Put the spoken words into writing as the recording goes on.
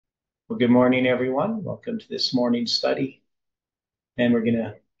Well, good morning, everyone. Welcome to this morning's study. And we're going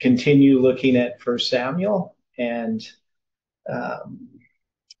to continue looking at First Samuel and um,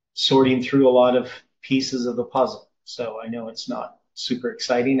 sorting through a lot of pieces of the puzzle. So I know it's not super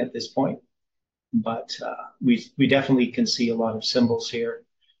exciting at this point, but we definitely can see a lot of symbols here.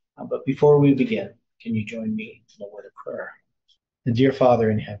 But before we begin, can you join me in a word of prayer? And dear Father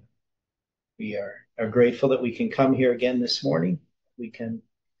in heaven, we are grateful that we can come here again this morning. We can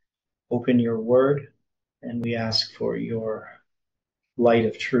open your word, and we ask for your light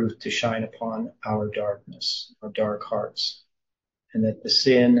of truth to shine upon our darkness, our dark hearts, and that the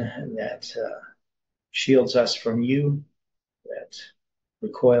sin that shields us from you, that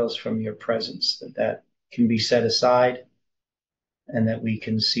recoils from your presence, that can be set aside, and that we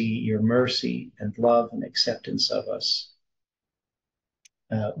can see your mercy and love and acceptance of us.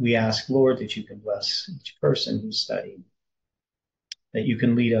 We ask, Lord, that you can bless each person who's studying, that you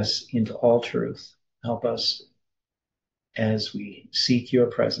can lead us into all truth. Help us as we seek your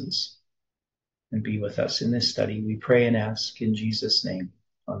presence and be with us in this study. We pray and ask in Jesus' name.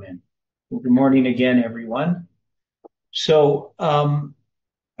 Amen. Well, good morning again, everyone. So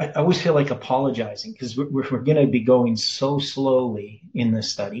I always feel like apologizing because we're going to be going so slowly in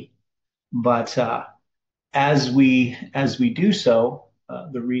this study. But as we do so,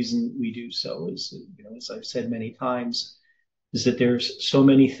 the reason we do so is, as I've said many times, is that there's so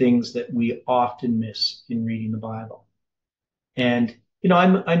many things that we often miss in reading the Bible. And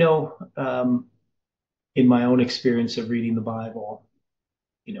I know in my own experience of reading the Bible,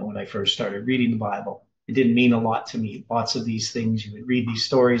 when I first started reading the Bible, it didn't mean a lot to me. Lots of these things, you would read these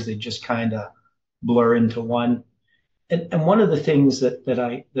stories, they just kind of blur into one. And one of the things that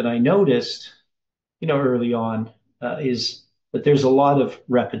I noticed, early on, is that there's a lot of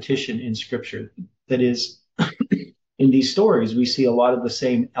repetition in Scripture. That is, in these stories, we see a lot of the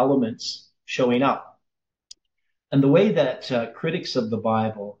same elements showing up. And the way that critics of the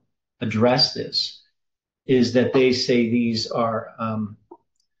Bible address this is that they say these are,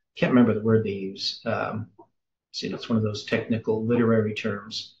 can't remember the word they use. See, it's one of those technical literary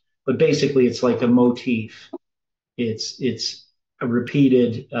terms, but basically it's like a motif. It's a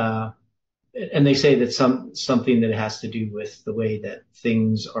repeated, and they say that something that has to do with the way that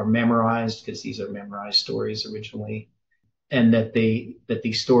things are memorized, because these are memorized stories originally, and that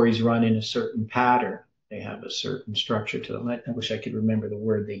these stories run in a certain pattern. They have a certain structure to them. I wish I could remember the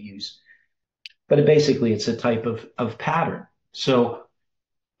word they use, but basically it's a type of pattern. So,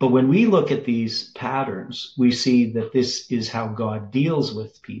 but when we look at these patterns, we see that this is how God deals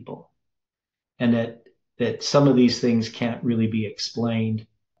with people, and that some of these things can't really be explained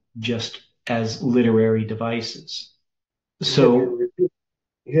just as literary devices. So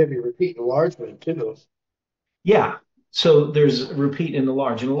You have your repeat enlargement too. yeah, so there's repeat in the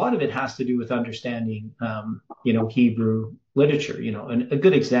large, and a lot of it has to do with understanding, Hebrew literature. And a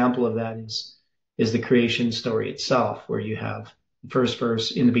good example of that is the creation story itself, where you have the first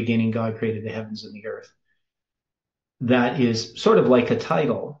verse, in the beginning, God created the heavens and the earth. That is sort of like a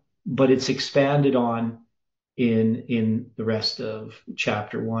title, but it's expanded on in the rest of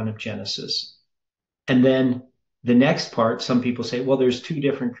chapter 1 of Genesis. And then the next part, some people say, well, there's two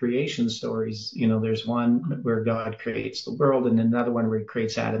different creation stories. There's one where God creates the world and another one where he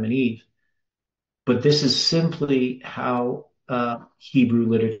creates Adam and Eve. But this is simply how Hebrew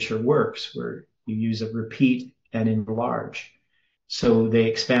literature works, where you use a repeat and enlarge. So they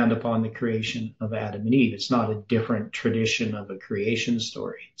expand upon the creation of Adam and Eve. It's not a different tradition of a creation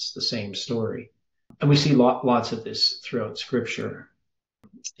story. It's the same story. And we see lots of this throughout Scripture.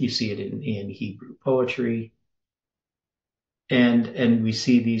 You see it in Hebrew poetry. And we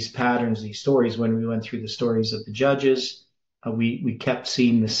see these patterns, these stories. When we went through the stories of the judges, we kept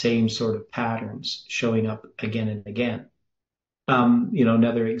seeing the same sort of patterns showing up again and again.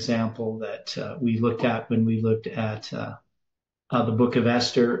 Another example that we looked at when we looked at the book of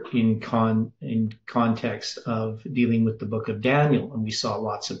Esther in context of dealing with the book of Daniel, and we saw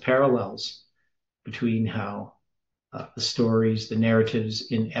lots of parallels between how the stories, the narratives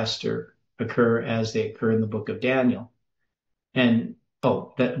in Esther occur as they occur in the book of Daniel. And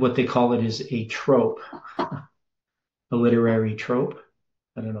that what they call it is a trope, a literary trope.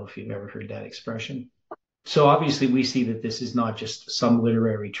 I don't know if you've ever heard that expression. So obviously we see that this is not just some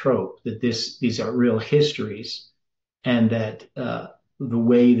literary trope, that these are real histories, and that the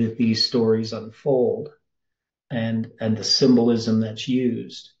way that these stories unfold and the symbolism that's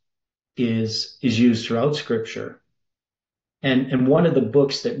used is used throughout Scripture. And one of the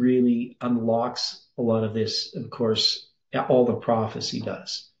books that really unlocks a lot of this, of course, all the prophecy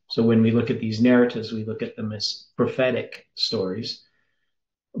does. So when we look at these narratives, we look at them as prophetic stories.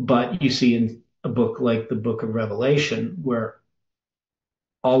 But you see in a book like the book of Revelation, where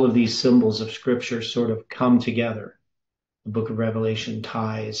all of these symbols of scripture sort of come together. The book of Revelation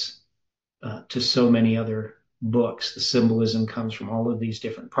ties to so many other books. The symbolism comes from all of these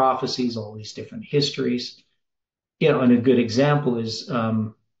different prophecies, all these different histories. And a good example is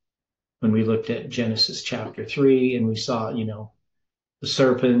when we looked at Genesis chapter 3 and we saw, the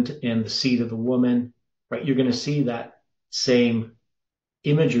serpent and the seed of the woman, right? You're going to see that same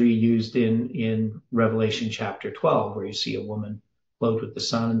imagery used in Revelation chapter 12, where you see a woman clothed with the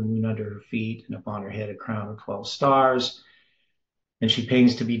sun and the moon under her feet, and upon her head a crown of 12 stars. And she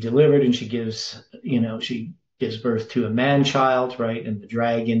pains to be delivered, and she gives birth to a man child, right? And the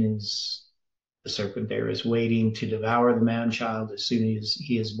dragon is the serpent there is waiting to devour the man child as soon as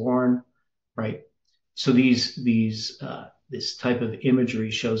he is born, right? So this type of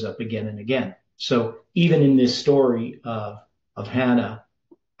imagery shows up again and again. So even in this story of Hannah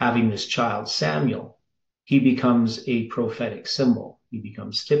having this child Samuel, he becomes a prophetic symbol. He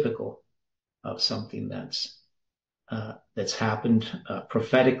becomes typical of something that's happened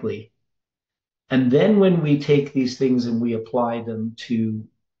prophetically. And then when we take these things and we apply them to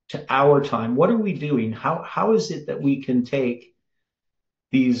our time, what are we doing? How is it that we can take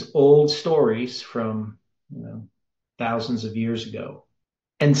these old stories from thousands of years ago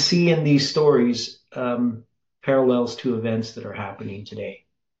and see in these stories parallels to events that are happening today?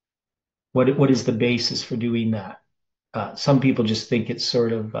 What is the basis for doing that? Some people just think it's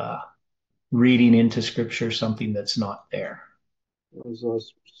sort of reading into scripture something that's not there. There's a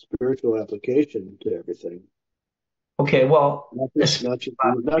spiritual application to everything. Okay, well, Not just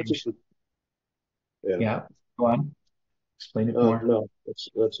yeah. yeah, go on, explain it more. No, that's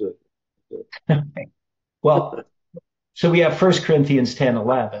it. Okay. Well, so we have 1 Corinthians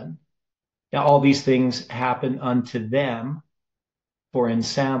 10:11. Now, all these things happen unto them for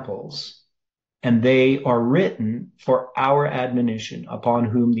ensamples, and they are written for our admonition, upon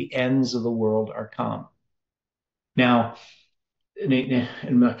whom the ends of the world are come. Now,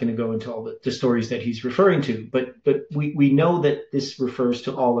 I'm not going to go into all the stories that he's referring to, but we know that this refers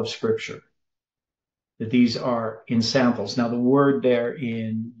to all of Scripture, that these are ensamples. Now, the word there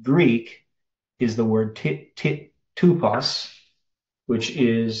in Greek is the word tupos, which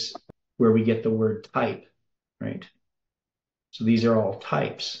is where we get the word type, right? So these are all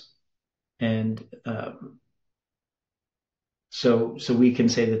types. And so we can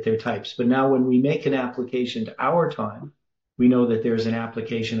say that they're types. But now when we make an application to our time, we know that there's an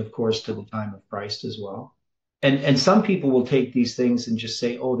application, of course, to the time of Christ as well. And some people will take these things and just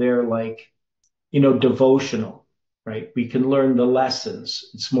say, oh, they're like, devotional, right? We can learn the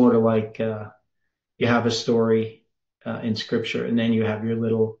lessons. It's more to like you have a story in scripture, and then you have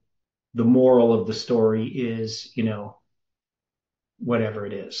the moral of the story is, whatever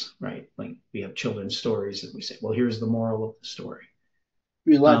it is, right? Like we have children's stories and we say, well, here's the moral of the story.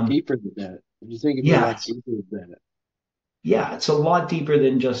 It'd be a lot deeper than that. You think it'd be a lot deeper than that? Yeah, it's a lot deeper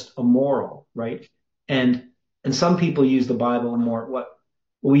than just a moral, right? And some people use the Bible more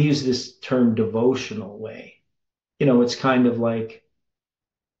we use this term devotional way. It's kind of like,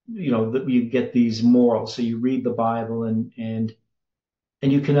 you get these morals. So you read the Bible and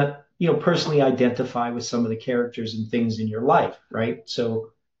you can, personally identify with some of the characters and things in your life, right?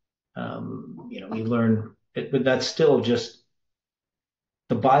 So, you learn it, but that's still just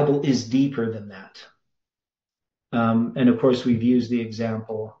the Bible is deeper than that. And of course, we've used the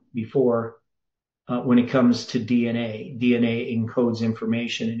example before when it comes to DNA. DNA encodes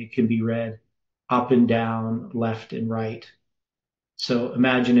information and it can be read up and down, left and right. So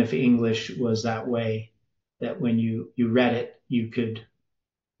imagine if English was that way, that when you read it, you could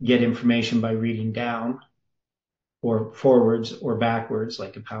get information by reading down or forwards or backwards,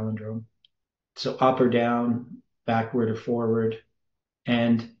 like a palindrome. So up or down, backward or forward,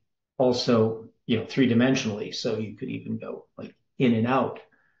 and also, three-dimensionally. So you could even go like in and out.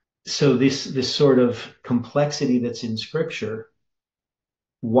 So this sort of complexity that's in scripture,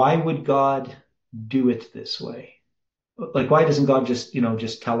 why would God do it this way? Like, why doesn't God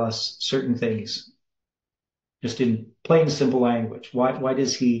just tell us certain things just in plain simple language? Why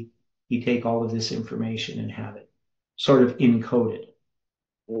does he take all of this information and have it sort of encoded?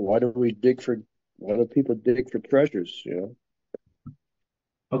 Well, why do people dig for treasures,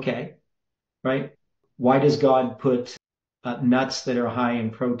 Okay, right? Why does God put nuts that are high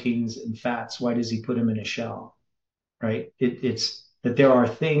in proteins and fats? Why does he put them in a shell? Right? It's that there are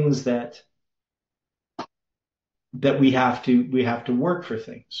things that we have to work for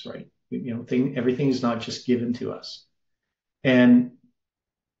things, right? Everything is not just given to us, and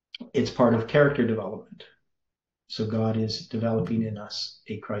it's part of character development. So God is developing in us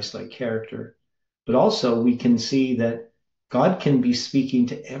a Christ-like character. But also we can see that God can be speaking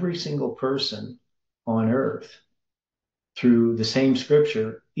to every single person on earth through the same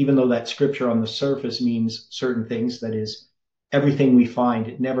scripture, even though that scripture on the surface means certain things. That is, everything we find,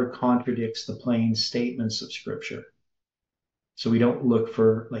 it never contradicts the plain statements of scripture. So we don't look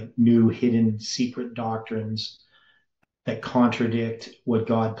for like new hidden secret doctrines that contradict what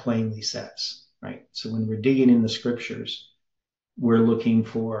God plainly says, right? So when we're digging in the scriptures, we're looking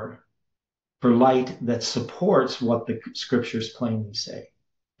for light that supports what the scriptures plainly say.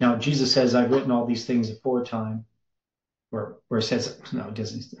 Now, Jesus says, I've written all these things aforetime, or it says, no, it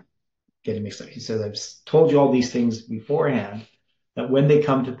doesn't get it mixed up. He says, I've told you all these things beforehand, that when they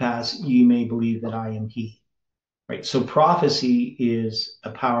come to pass, ye may believe that I am he. Right? So prophecy is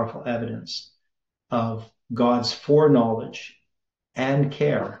a powerful evidence of God's foreknowledge and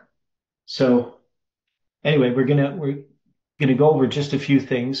care. So anyway, we're gonna go over just a few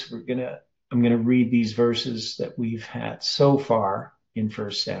things. I'm gonna read these verses that we've had so far in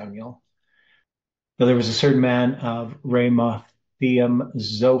First Samuel. Now there was a certain man of Ramathaim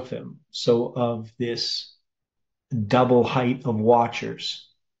Zophim, so of this double height of watchers.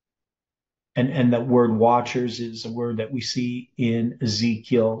 And that word watchers is a word that we see in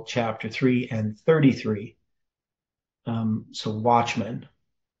Ezekiel chapter 3 and 33. So watchman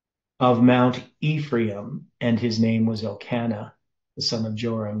of Mount Ephraim, and his name was Elkanah, the son of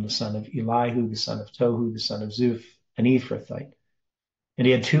Joram, the son of Elihu, the son of Tohu, the son of Zuph, an Ephrathite. And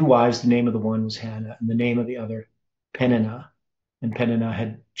he had two wives. The name of the one was Hannah, and the name of the other Peninnah. And Peninnah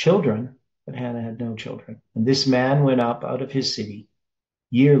had children, but Hannah had no children. And this man went up out of his city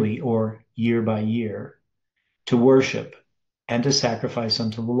yearly, or year by year, to worship and to sacrifice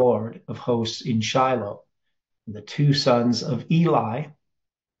unto the Lord of hosts in Shiloh. And the two sons of Eli,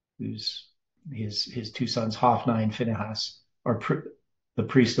 who's his two sons, Hophni and Phinehas, the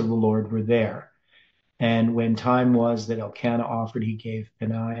priest of the Lord, were there. And when time was that Elkanah offered, he gave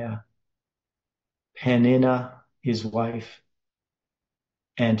Peninnah, his wife,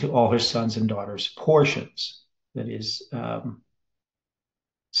 and to all her sons and daughters portions. That is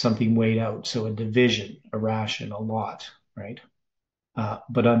something weighed out. So a division, a ration, a lot, right?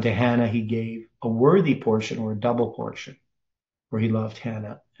 But unto Hannah he gave a worthy portion, or a double portion, for he loved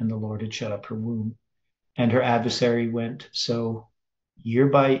Hannah, and the Lord had shut up her womb. And her adversary went so year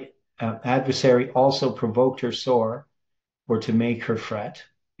by adversary also provoked her sore, or to make her fret,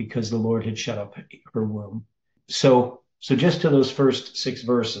 because the Lord had shut up her womb. So just to those first 6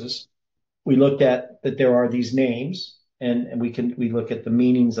 verses, we looked at that there are these names, and we look at the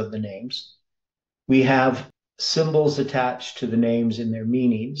meanings of the names. We have symbols attached to the names in their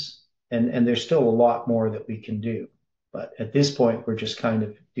meanings, and there's still a lot more that we can do. But at this point, we're just kind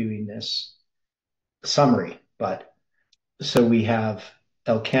of doing this summary. But so we have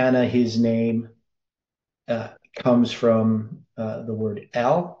Elkanah, his name comes from the word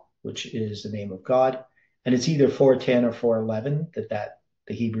El, which is the name of God, and it's either 410 or 411, that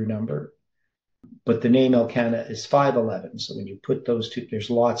the Hebrew number. But the name Elkanah is 511. So when you put those two, there's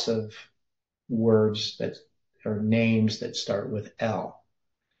lots of words that are names that start with El,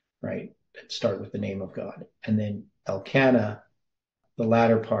 right? That start with the name of God. And then Elkanah, the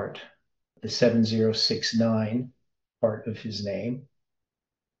latter part, the 7069 part of his name,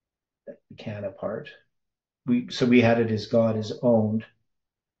 the Elkanah part. We had it as God is owned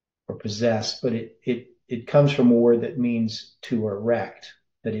or possessed, but it comes from a word that means to erect,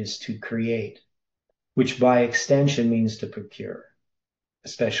 that is to create, which by extension means to procure,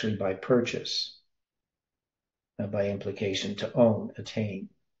 especially by purchase, by implication to own, attain.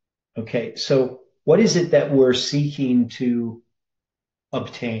 Okay, so what is it that we're seeking to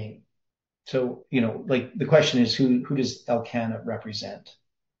obtain? So, like the question is, who does Elkanah represent?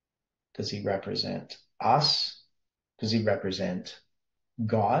 Does he represent us? Does he represent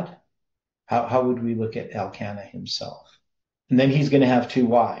God? How would we look at Elkanah himself? And then he's going to have 2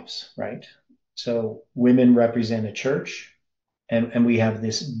 wives, right? So women represent a church, and we have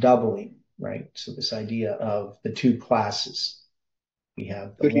this doubling, right? So this idea of the 2 classes. We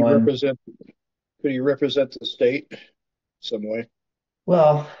have the Could he one. represent? Could he represent the state some way?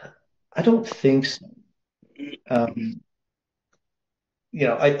 Well, I don't think so. Um,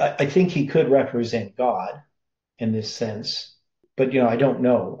 I think he could represent God in this sense, but I don't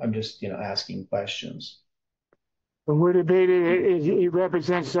know. I'm just asking questions. Would it be that he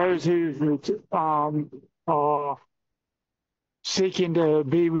represents those who are seeking to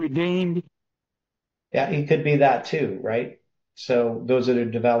be redeemed? Yeah, he could be that too, right? So those that are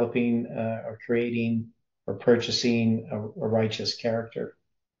developing or creating or purchasing a righteous character.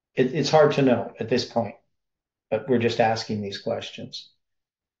 It's hard to know at this point. but we're just asking these questions.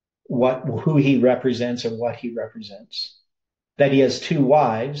 Who he represents or what he represents. That he has two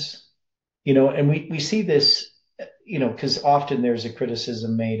wives, and we see this, because often there's a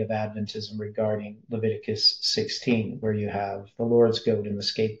criticism made of Adventism regarding Leviticus 16, where you have the Lord's goat and the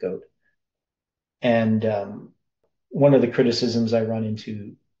scapegoat. And one of the criticisms I run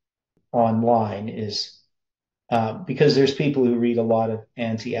into online is because there's people who read a lot of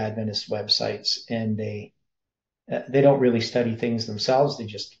anti-Adventist websites, and they don't really study things themselves. They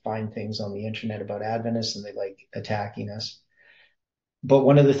just find things on the internet about Adventists, and they like attacking us. But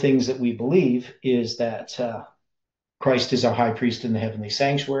one of the things that we believe is that Christ is our high priest in the heavenly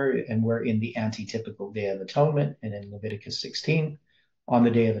sanctuary, and we're in the antitypical Day of Atonement. And in Leviticus 16, on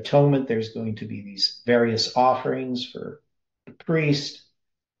the Day of Atonement, there's going to be these various offerings for the priest,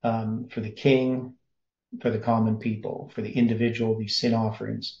 for the king, for the common people, for the individual, these sin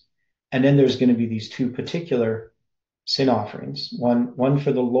offerings. And then there's going to be these two particular sin offerings, one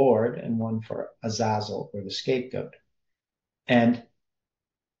for the Lord and one for Azazel, or the scapegoat. And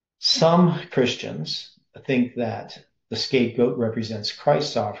some Christians think that the scapegoat represents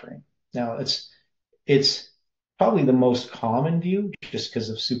Christ's offering. Now, it's probably the most common view just because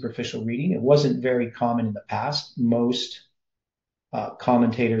of superficial reading. It wasn't very common in the past. Most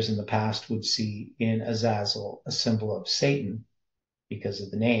commentators in the past would see in Azazel a symbol of Satan because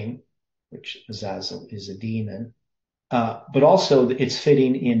of the name, which Azazel is a demon. But also it's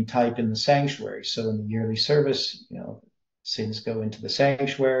fitting in type in the sanctuary. So in the yearly service, sins go into the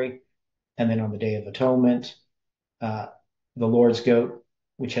sanctuary. And then on the Day of Atonement, the Lord's goat,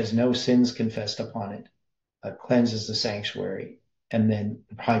 which has no sins confessed upon it, cleanses the sanctuary. And then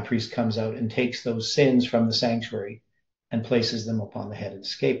the high priest comes out and takes those sins from the sanctuary and places them upon the head of the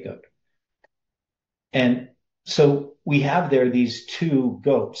scapegoat. And so we have there these two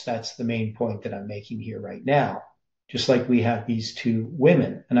goats. That's the main point that I'm making here right now. Just like we have these two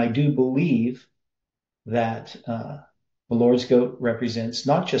women. And I do believe that the Lord's goat represents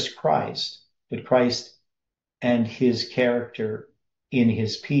not just Christ, but Christ and his character in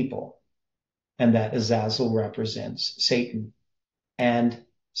his people. And that Azazel represents Satan and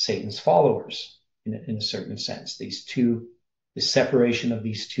Satan's followers in a certain sense. The separation of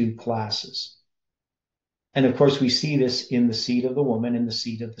these two classes. And of course, we see this in the seed of the woman and the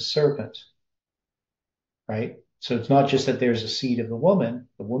seed of the serpent, right? So it's not just that there's a seed of the woman.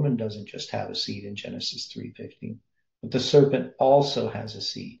 The woman doesn't just have a seed in Genesis 3:15, but the serpent also has a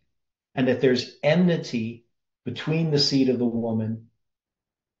seed. And that there's enmity between the seed of the woman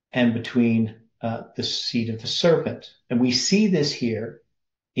and between the seed of the serpent. And we see this here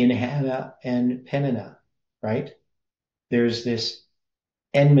in Hannah and Peninnah, right? There's this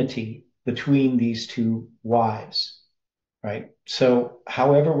enmity between these two wives, right? So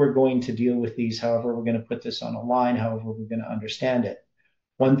however we're going to deal with these, however we're going to put this on a line, however we're going to understand it,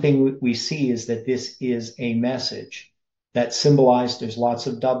 one thing we see is that this is a message that symbolized, there's lots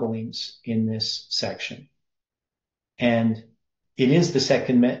of doublings in this section. And it is the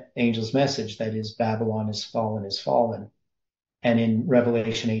second angel's message, that is, Babylon is fallen, is fallen. And in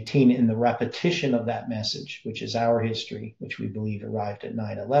Revelation 18, in the repetition of that message, which is our history, which we believe arrived at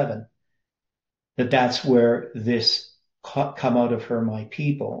 9/11, that's where this come out of her, my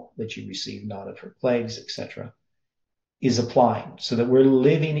people, that you received not of her plagues, etc., is applying. So that we're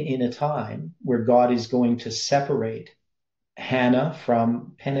living in a time where God is going to separate Hannah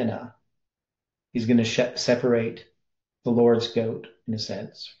from Peninnah. He's going to separate the Lord's goat, in a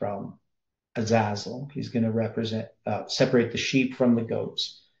sense, from Azazel. He's going to separate the sheep from the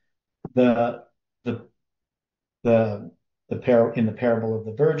goats. In the parable of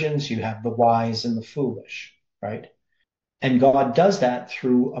the virgins, you have the wise and the foolish, right? And God does that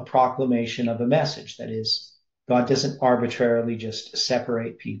through a proclamation of a message. That is, God doesn't arbitrarily just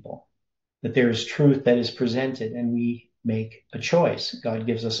separate people, that there is truth that is presented and we make a choice. God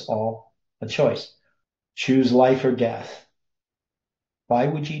gives us all a choice. Choose life or death. Why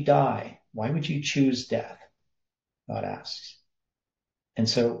would ye die? Why would you choose death? God asks. And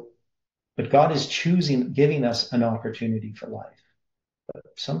so, but God is giving us an opportunity for life. But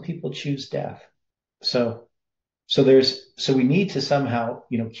some people choose death. So we need to somehow,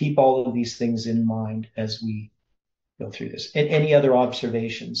 keep all of these things in mind as we go through this. And any other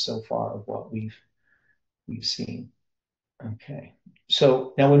observations so far of what we've seen? Okay.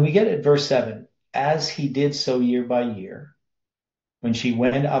 So now when we get at verse 7, as he did so year by year, when she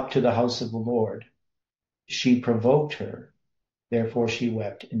went up to the house of the Lord, she provoked her. Therefore she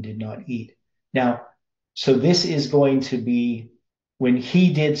wept and did not eat. Now, so this is going to be when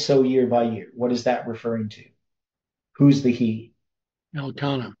he did so year by year. What is that referring to? Who's the he?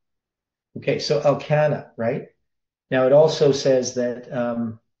 Elkanah. Okay, so Elkanah, right? Now, it also says that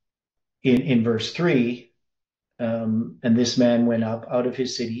in verse 3, and this man went up out of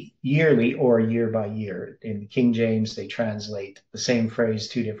his city yearly or year by year. In King James, they translate the same phrase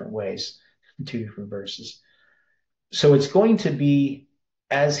two different ways, two different verses. So it's going to be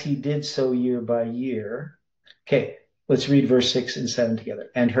as he did so year by year. Okay, let's read verse 6 and 7 together.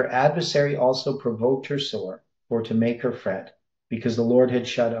 And her adversary also provoked her sore, for to make her fret, because the Lord had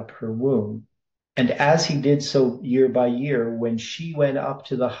shut up her womb. And as he did so year by year, when she went up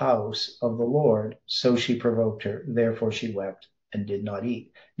to the house of the Lord, so she provoked her. Therefore she wept and did not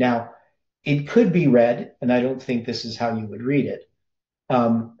eat. Now, it could be read, and I don't think this is how you would read it,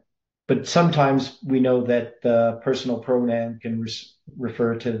 but sometimes we know that the personal pronoun can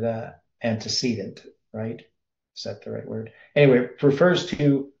refer to the antecedent, right? Is that the right word? Anyway, it refers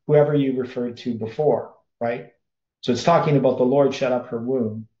to whoever you referred to before, right? So it's talking about the Lord shut up her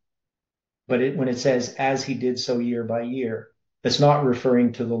womb. But when it says, as he did so year by year, that's not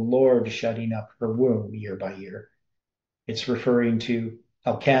referring to the Lord shutting up her womb year by year. It's referring to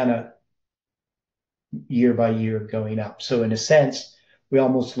Elkanah year by year going up. So in a sense, we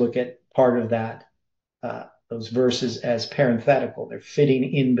almost look at part of that, those verses as parenthetical. They're fitting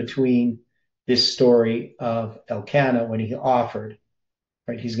in between this story of Elkanah when he offered,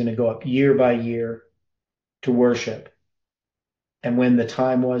 right? He's going to go up year by year to worship. And when the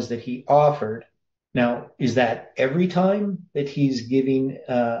time was that he offered, now, is that every time that he's giving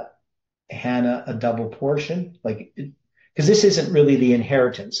Hannah a double portion? Like, because this isn't really the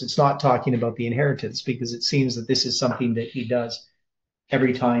inheritance. It's not talking about the inheritance because it seems that this is something that he does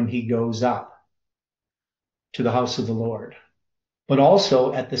every time he goes up to the house of the Lord. But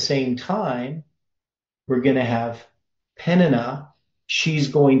also at the same time, we're going to have Peninnah. She's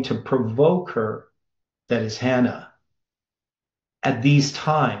going to provoke her, that is Hannah, at these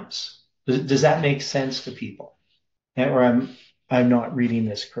times. Does that make sense to people? Or I'm not reading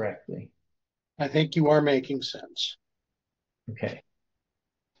this correctly. I think you are making sense. Okay.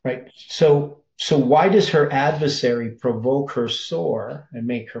 Right. So why does her adversary provoke her sore and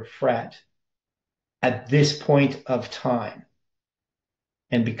make her fret at this point of time?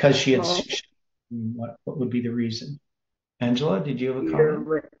 And because she had, what would be the reason? Angela, did you have a comment?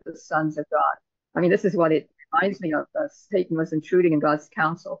 With the sons of God. I mean, this is what it reminds me of. Satan was intruding in God's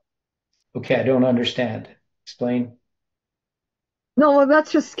counsel. Okay, I don't understand. Explain. No, well, that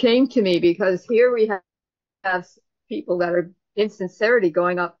just came to me because here we have people that are in sincerity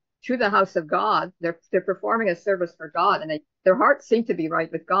going up to the house of God. They're performing a service for God, and their hearts seem to be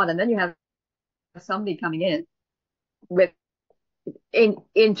right with God. And then you have somebody coming in with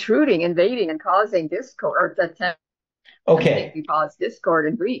intruding, invading, and causing discord, or attempting to cause discord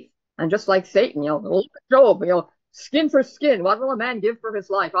and grief. And just like Satan, look at Job, skin for skin. What will a man give for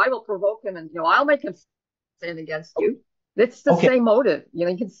his life? I will provoke him, and I'll make him sin against you. It's the same motive. You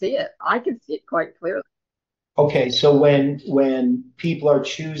can see it. I can see it quite clearly. Okay, so when people are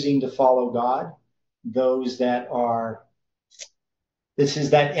choosing to follow God, those that are, this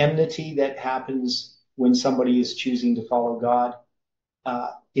is that enmity that happens when somebody is choosing to follow God.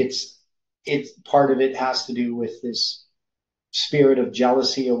 It's part of it has to do with this spirit of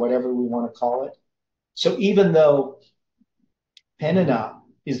jealousy or whatever we want to call it. So even though Peninnah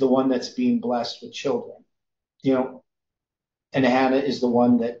is the one that's being blessed with children, and Hannah is the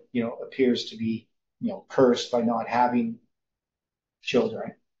one that, appears to be, cursed by not having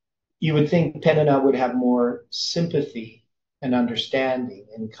children, you would think Peninnah would have more sympathy and understanding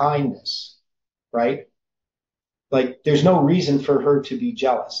and kindness, right? Like, there's no reason for her to be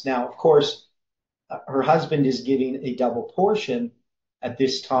jealous. Now, of course, her husband is giving a double portion at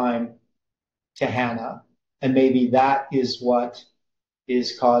this time to Hannah, and maybe that is what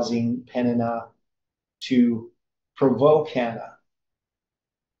is causing Peninnah to provoke Hannah,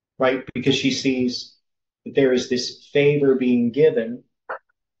 right? Because she sees that there is this favor being given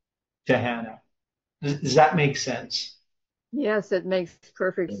to Hannah. Does that make sense? Yes, it makes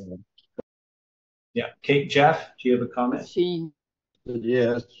perfect sense. Yeah. Okay, Jeff, do you have a comment?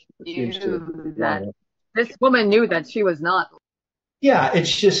 Yes. Knew that this woman knew that she was not. Yeah,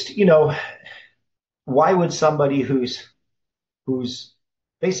 it's just, why would somebody who's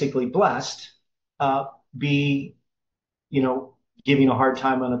basically blessed be, giving a hard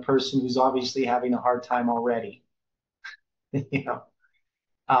time on a person who's obviously having a hard time already? So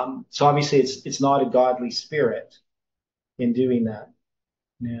obviously it's not a godly spirit in doing that.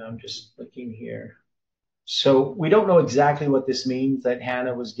 Now I'm just looking here. So we don't know exactly what this means that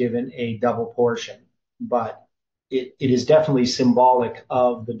Hannah was given a double portion, but it is definitely symbolic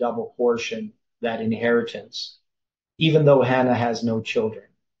of the double portion, that inheritance, even though Hannah has no children.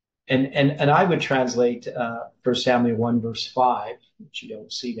 And I would translate 1 Samuel 1 verse 5, which you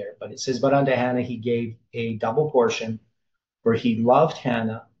don't see there, but it says, but unto Hannah he gave a double portion, for he loved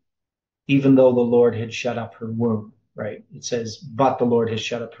Hannah, even though the Lord had shut up her womb, right? It says, but the Lord has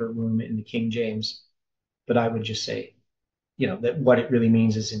shut up her womb in the King James. But I would just say, that what it really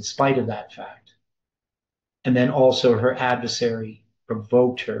means is in spite of that fact. And then also her adversary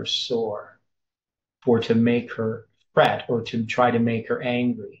provoked her sore for to make her fret or to try to make her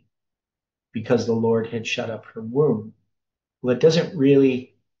angry because the Lord had shut up her womb. Well, it doesn't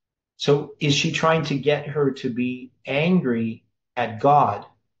really. So is she trying to get her to be angry at God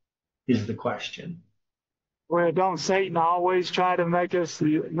is the question. Well, don't Satan always try to make us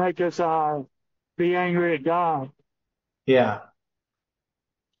be angry at God? Yeah.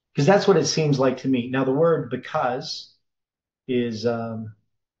 Because that's what it seems like to me. Now, the word because is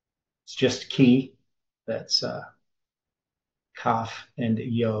it's just key. That's kaf and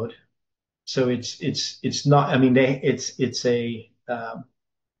yod. So it's not. I mean, it's a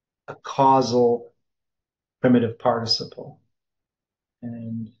causal primitive participle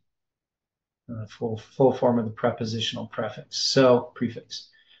and full form of the prepositional prefix. So prefix.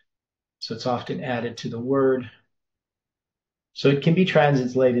 So it's often added to the word. So it can be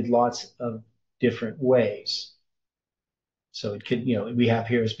translated lots of different ways. So it could, we have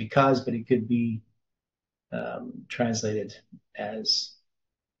here as because, but it could be translated as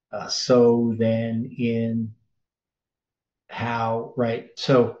so, then, in, how, right?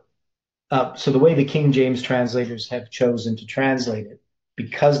 So the way the King James translators have chosen to translate it,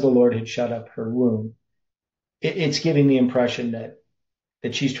 because the Lord had shut up her womb, it's giving the impression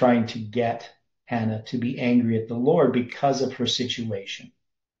that she's trying to get Hannah to be angry at the Lord because of her situation.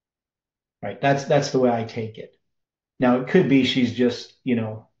 Right? That's the way I take it. Now, it could be she's just,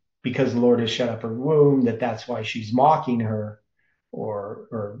 because the Lord has shut up her womb, that's why she's mocking her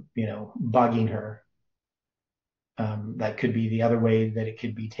or bugging her. That could be the other way that it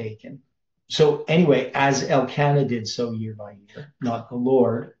could be taken. So anyway, as Elkanah did so year by year, not the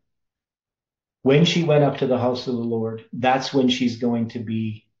Lord, when she went up to the house of the Lord, that's when she's going to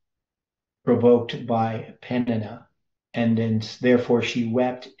be provoked by Peninnah, and then therefore she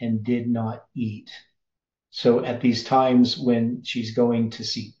wept and did not eat. So at these times when she's going to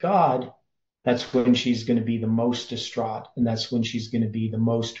seek God, that's when she's going to be the most distraught, and that's when she's going to be the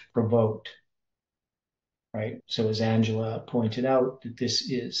most provoked, right? So as Angela pointed out, that this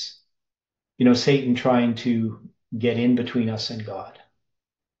is, Satan trying to get in between us and God,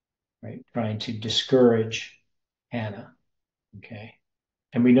 right? Trying to discourage Hannah, okay?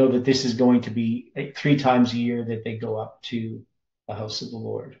 And we know that this is going to be 3 times a year that they go up to the house of the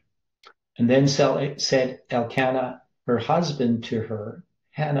Lord. And then said Elkanah, her husband, to her,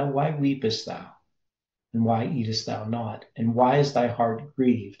 Hannah, why weepest thou? And why eatest thou not? And why is thy heart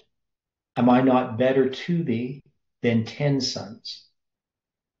grieved? Am I not better to thee than 10 sons?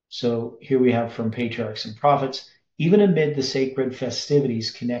 So here we have from Patriarchs and Prophets, even amid the sacred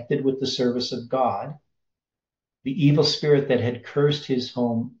festivities connected with the service of God, the evil spirit that had cursed his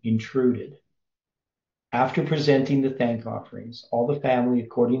home intruded. After presenting the thank offerings, all the family,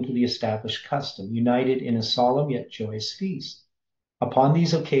 according to the established custom, united in a solemn yet joyous feast. Upon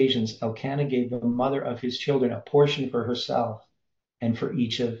these occasions, Elkanah gave the mother of his children a portion for herself and for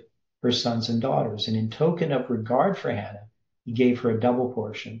each of her sons and daughters. And in token of regard for Hannah, he gave her a double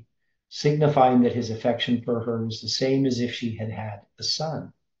portion, signifying that his affection for her was the same as if she had had a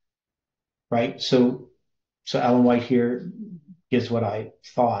son. Right? So Ellen White here gives what I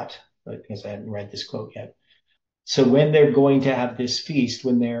thought, because I hadn't read this quote yet. So when they're going to have this feast,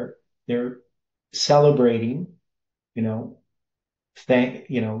 when they're celebrating,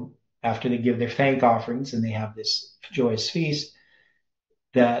 after they give their thank offerings and they have this joyous feast,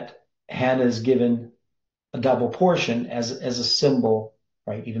 that Hannah is given a double portion as a symbol,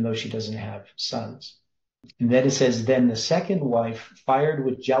 right? Even though she doesn't have sons. And then it says, then the second wife, fired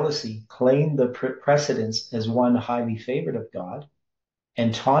with jealousy, claimed the precedence as one highly favored of God,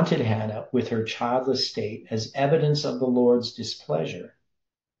 and taunted Hannah with her childless state as evidence of the Lord's displeasure.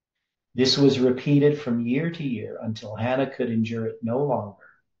 This was repeated from year to year until Hannah could endure it no longer.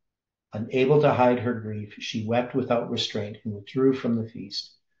 Unable to hide her grief, she wept without restraint and withdrew from the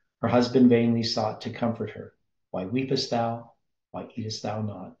feast. Her husband vainly sought to comfort her. Why weepest thou? Why eatest thou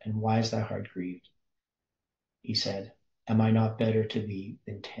not? And why is thy heart grieved? He said, am I not better to thee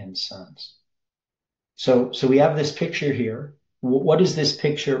than 10 sons? So we have this picture here. What is this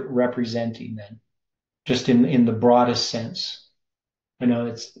picture representing then? Just in the broadest sense. I know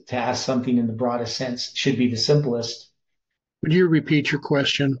it's to ask something in the broadest sense should be the simplest. Would you repeat your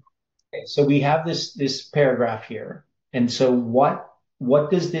question? Okay, so we have this paragraph here. And so what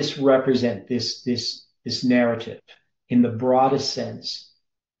what does this represent? This narrative in the broadest sense.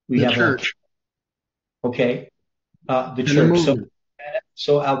 We The have church okay, the and the church. movement.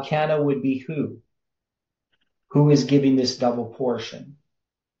 So Elkanah would be who? Who is giving this double portion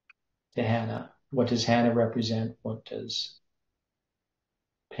to Hannah? What does Hannah represent? What does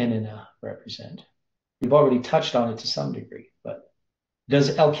Peninnah represent? We've already touched on it to some degree, but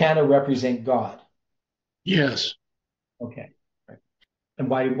does Elkanah represent God? Yes, Okay. Right. And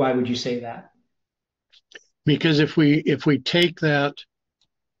why would you say that? because if we take that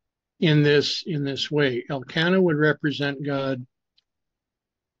in this way, Elkanah would represent God,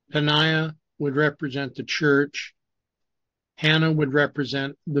 Peninnah would represent the church, Hannah would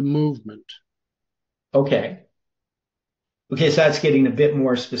represent the movement. Okay. Okay, so that's getting a bit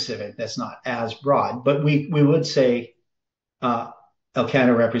more specific. That's not as broad, but we would say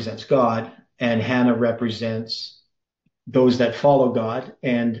Elkanah represents God, and Hannah represents those that follow God,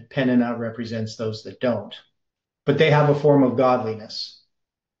 and Peninnah represents those that don't. But they have a form of godliness,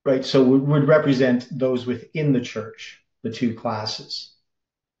 right? So would represent those within the church, the two classes,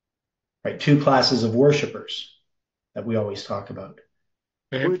 right? Two classes of worshipers that we always talk about.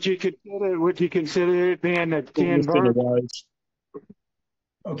 Okay? Would you consider it being the 10 virgins?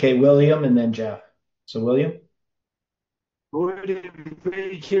 Okay, William and then Jeff. So William? Would it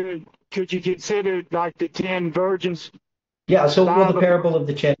be, could you consider it like the 10 virgins? Yeah, so well, the parable of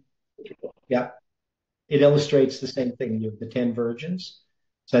the 10. Yeah, it illustrates the same thing. You have the 10 virgins.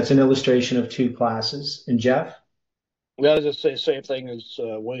 So that's an illustration of two classes. And Jeff? Well, I was just say the same thing as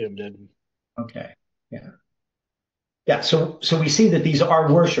William did. Okay, yeah. Yeah, so we see that these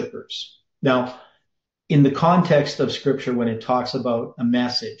are worshipers. Now, in the context of Scripture, when it talks about a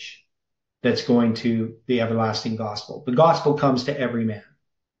message that's going to the everlasting gospel, the gospel comes to every man.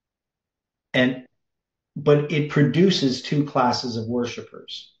 But it produces two classes of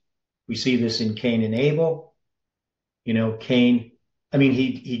worshipers. We see this in Cain and Abel. You know, Cain, I mean,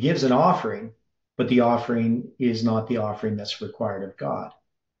 he gives an offering, but the offering is not the offering that's required of God,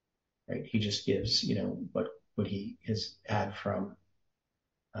 right? He just gives, you know, what he has had from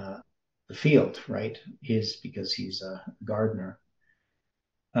the field, right? Because he's a gardener.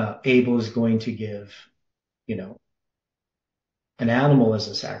 Abel is going to give, you know, an animal as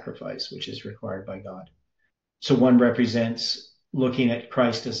a sacrifice, which is required by God. So one represents looking at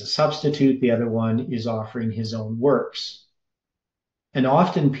Christ as a substitute. The other one is offering his own works. And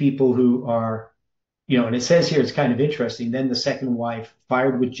often people who are, you know, and it says here, it's kind of interesting. Then the second wife,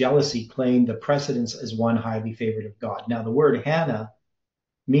 fired with jealousy, claimed the precedence as one highly favored of God. Now the word Hannah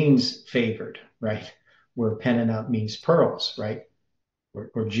means favored, right? Where Peninnah means pearls, right?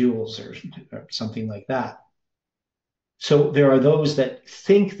 Or jewels or something like that. So there are those that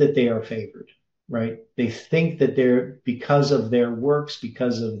think that they are favored, right? They think that they're, because of their works,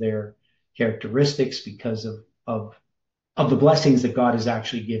 because of their characteristics, because of the blessings that God has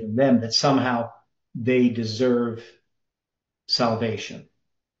actually given them, that somehow they deserve salvation,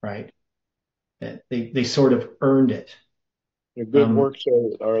 right? That they sort of earned it. Their good works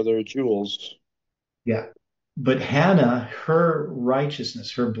are their jewels. Yeah. But Hannah, her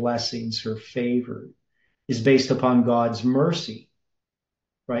righteousness, her blessings, her favor is based upon God's mercy,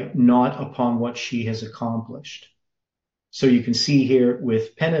 right? Not upon what she has accomplished. So you can see here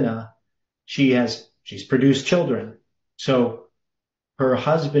with Peninnah, she's produced children. So her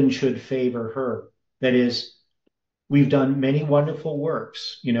husband should favor her. That is, we've done many wonderful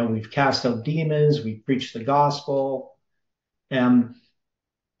works. You know, we've cast out demons, we've preached the gospel.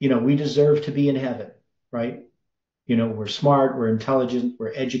 You know, we deserve to be in heaven, right? You know, we're smart, we're intelligent,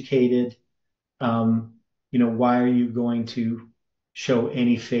 we're educated. You know, why are you going to show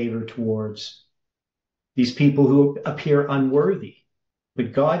any favor towards these people who appear unworthy?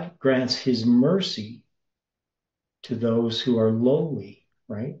 But God grants his mercy to those who are lowly,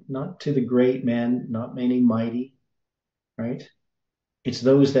 right? Not to the great men, not many mighty, right? It's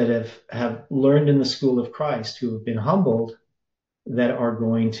those that have learned in the school of Christ, who have been humbled, that are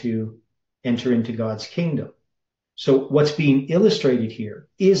going to enter into God's kingdom. So what's being illustrated here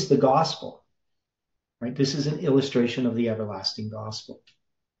is the gospel, right? This is an illustration of the everlasting gospel.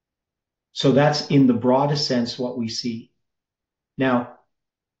 So that's in the broadest sense what we see. Now,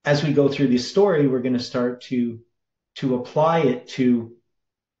 as we go through this story, we're going to start to apply it to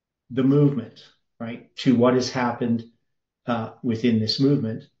the movement, right? To what has happened within this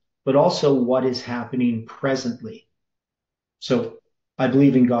movement, but also what is happening presently. So I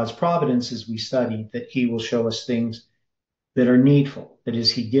believe in God's providence as we study that he will show us things that are needful. That is,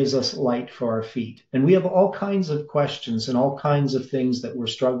 he gives us light for our feet. And we have all kinds of questions and all kinds of things that we're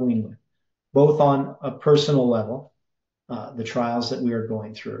struggling with, both on a personal level the trials that we are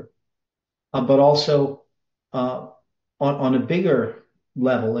going through, but also on a bigger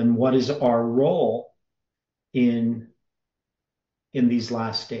level, and what is our role in these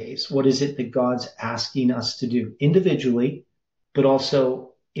last days? What is it that God's asking us to do individually, but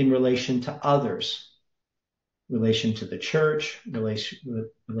also in relation to others, relation to the church,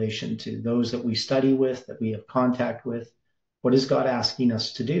 relation to those that we study with, that we have contact with? What is God asking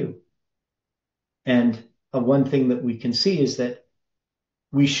us to do? And one thing that we can see is that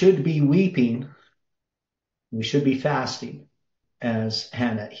we should be weeping, we should be fasting, as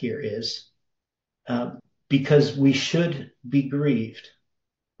Hannah here is, because we should be grieved,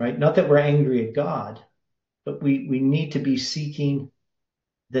 right? Not that we're angry at God, but we need to be seeking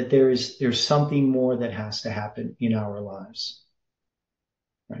that there's something more that has to happen in our lives,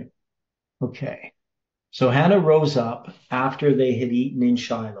 right? Okay. So Hannah rose up after they had eaten in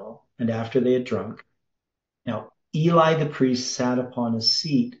Shiloh and after they had drunk. Now, Eli the priest sat upon a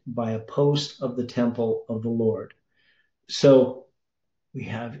seat by a post of the temple of the Lord. So we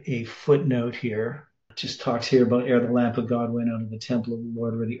have a footnote here. It just talks here about ere the lamp of God went out of the temple of the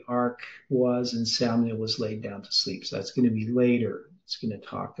Lord where the ark was, and Samuel was laid down to sleep. So that's going to be later. It's going to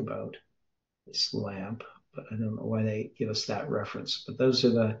talk about this lamp, but I don't know why they give us that reference. But those are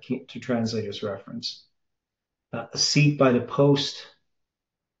the two translators' reference. A seat by the post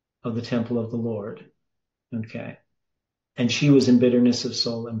of the temple of the Lord. Okay. And she was in bitterness of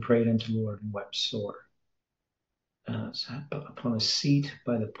soul and prayed unto the Lord and wept sore. Sat upon a seat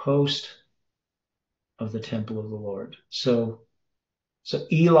by the post of the temple of the Lord. So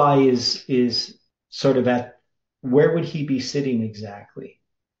Eli is sort of at, where would he be sitting exactly?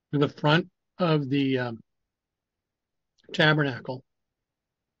 To the front of the tabernacle.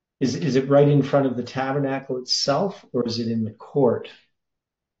 Is it right in front of the tabernacle itself, or is it in the court?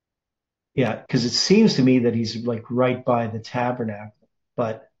 Yeah, because it seems to me that he's like right by the tabernacle,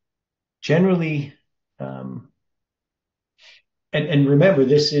 but generally, and remember,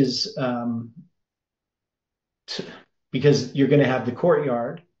 this is because you're going to have the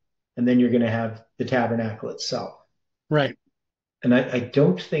courtyard, and then you're going to have the tabernacle itself. Right. And I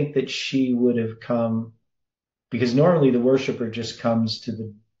don't think that she would have come, because normally the worshiper just comes to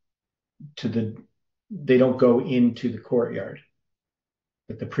the they don't go into the courtyard,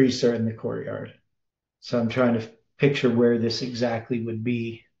 but the priests are in the courtyard. So I'm trying to picture where this exactly would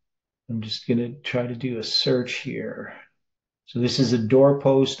be. I'm just going to try to do a search here. So this is a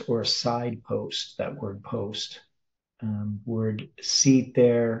doorpost or a side post, that word post. Word seat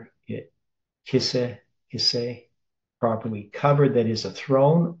there, hisse, properly covered, that is a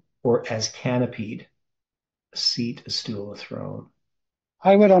throne, or as canopied, a seat, a stool, a throne.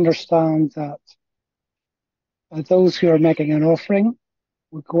 I would understand that those who are making an offering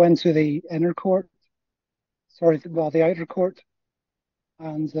would go into the inner court, the outer court,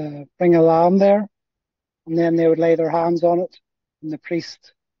 and bring a lamb there, and then they would lay their hands on it, and the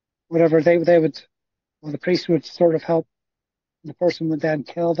priest, whatever they would, or the priest would sort of help, and the person would then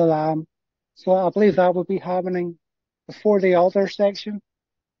kill the lamb. So I believe that would be happening before the altar section.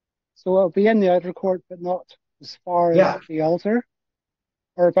 So it would be in the outer court, but not as far as the altar,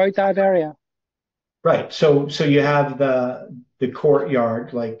 or about that area. Right. So you have the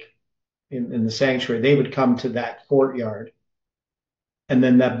courtyard, like in the sanctuary, they would come to that courtyard, and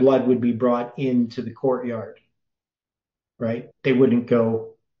then that blood would be brought into the courtyard, right? They wouldn't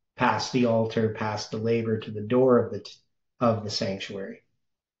go past the altar, past the laver, to the door of the sanctuary,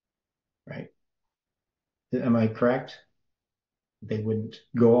 right? Am I correct? They wouldn't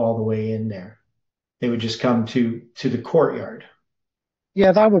go all the way in there. They would just come to the courtyard.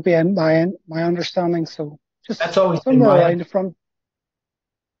 Yeah, that would be my understanding. So just that's always somewhere around the front.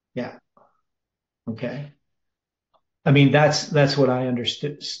 Yeah. Okay. I mean, that's what I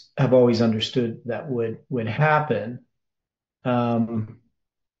understood. I've always understood that would happen.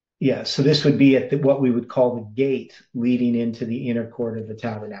 Yeah. So this would be at what we would call the gate leading into the inner court of the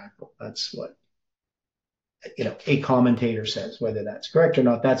tabernacle. That's what a commentator says. Whether that's correct or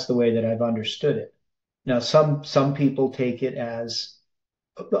not, that's the way that I've understood it. Now, some people take it as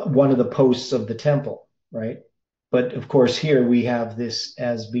one of the posts of the temple, right? But of course, here we have this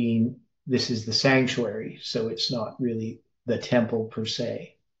as being, this is the sanctuary, so it's not really the temple per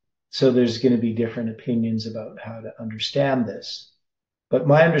se. So there's going to be different opinions about how to understand this. But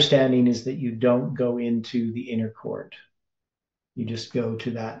my understanding is that you don't go into the inner court. You just go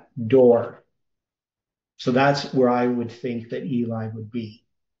to that door. So that's where I would think that Eli would be.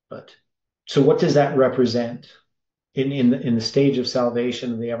 But so what does that represent in the stage of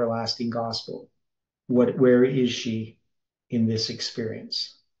salvation of the everlasting gospel? Where is she in this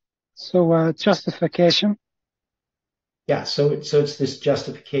experience? So justification. Yeah, so it's this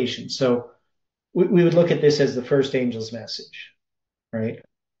justification. So we would look at this as the first angel's message, right?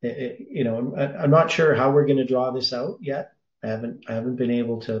 I'm not sure how we're going to draw this out yet. I haven't been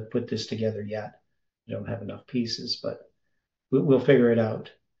able to put this together yet. I don't have enough pieces, but we'll figure it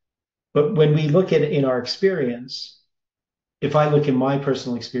out. But when we look at it in our experience, if I look in my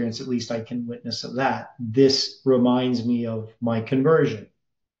personal experience, at least I can witness of that. This reminds me of my conversion,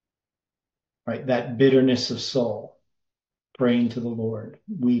 right? That bitterness of soul, praying to the Lord,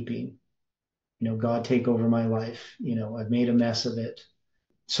 weeping, God, take over my life. I've made a mess of it.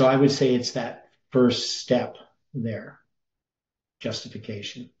 So I would say it's that first step there,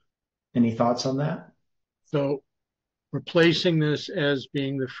 justification. Any thoughts on that? So replacing this as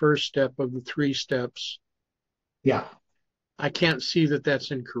being the first step of the three steps, Yeah. I can't see that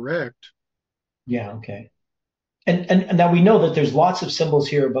that's incorrect. Yeah. Okay. And now we know that there's lots of symbols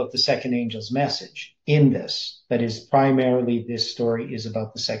here about the second angel's message in this. That is primarily this story is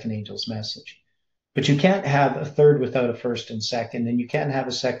about the second angel's message. But you can't have a third without a first and second, and you can't have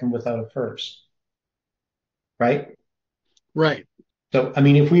a second without a first, right? Right. So, I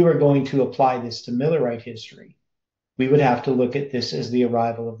mean, if we were going to apply this to Millerite history, we would have to look at this as the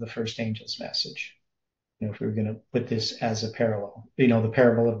arrival of the first angel's message. If we were going to put this as a parallel, the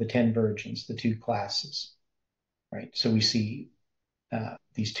parable of the 10 virgins, the two classes, right? So we see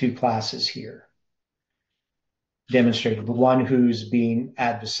these two classes here demonstrated. The one who's being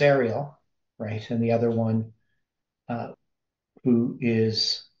adversarial, right? And the other one who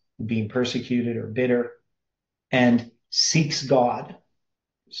is being persecuted or bitter and seeks God.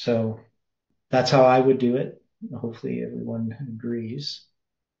 So that's how I would do it. Hopefully everyone agrees.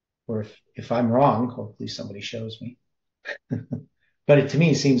 Or if I'm wrong, hopefully somebody shows me. But to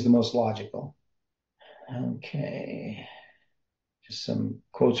me, it seems the most logical. Okay. Just some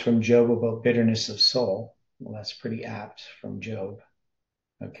quotes from Job about bitterness of soul. Well, that's pretty apt from Job.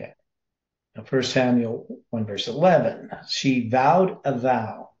 Okay. Now, 1 Samuel 1 verse 11. She vowed a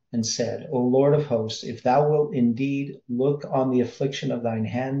vow and said, O Lord of hosts, if thou wilt indeed look on the affliction of thine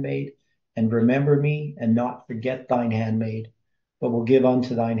handmaid and remember me and not forget thine handmaid, but will give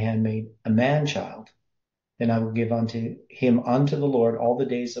unto thine handmaid a man child, then I will give unto him unto the Lord all the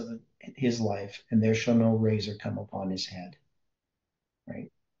days of his life, and there shall no razor come upon his head.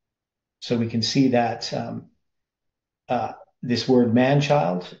 Right? So we can see that this word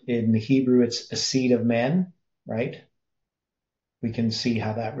man-child, in the Hebrew, it's a seed of men, right? We can see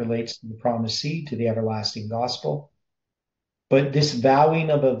how that relates to the promised seed, to the everlasting gospel. But this vowing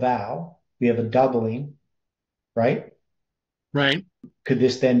of a vow, we have a doubling, right? Right. Could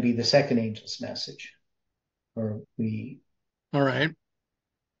this then be the second angel's message? All right.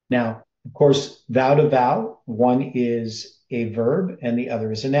 Now, of course, vow to vow, one is a verb and the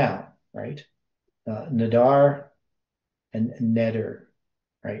other is a noun, right? Nadar and neder,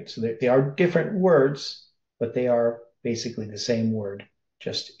 right? So they are different words, but they are basically the same word,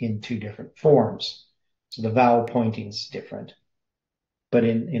 just in two different forms. So the vowel pointing is different, but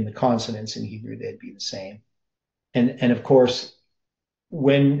in the consonants in Hebrew, they'd be the same. And of course,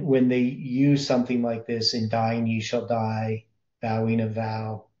 when they use something like this, in dying ye shall die, vowing a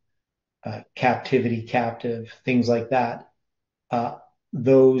vow, captivity, captive, things like that,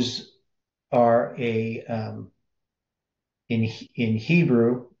 those are in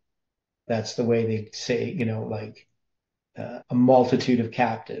Hebrew, that's the way they say, like a multitude of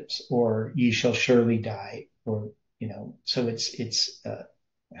captives, or ye shall surely die, or so it's I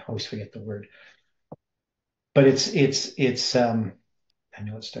always forget the word, but it's I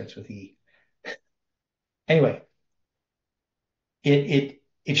know it starts with E. Anyway, it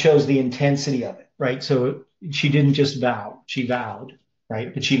shows the intensity of it, right? So she didn't just vow, she vowed,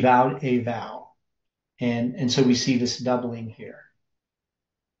 right? But she vowed a vow. And so we see this doubling here.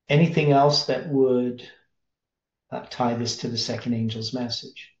 Anything else that would tie this to the second angel's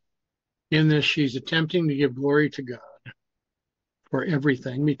message? In this, she's attempting to give glory to God for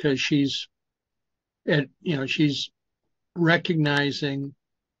everything, because she's recognizing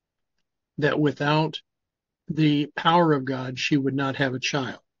that without the power of God, she would not have a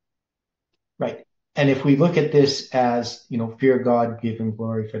child. Right. And if we look at this as, fear God, give him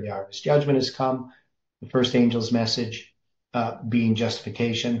glory, for the hour of his judgment has come, the first angel's message being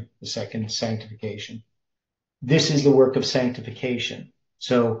justification, the second sanctification. This is the work of sanctification.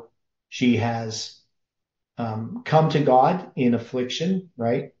 So she has come to God in affliction,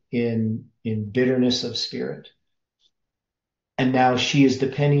 right? In bitterness of spirit. And now she is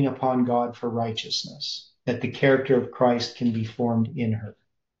depending upon God for righteousness, that the character of Christ can be formed in her.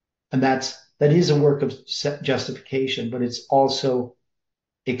 And that is a work of justification, but it's also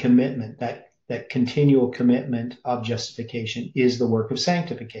a commitment that that continual commitment of justification is the work of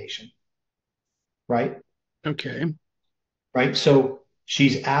sanctification, right? Okay. Right. So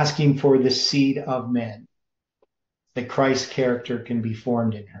she's asking for the seed of men, that Christ's character can be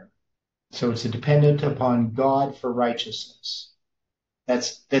formed in her. So it's a dependent upon God for righteousness.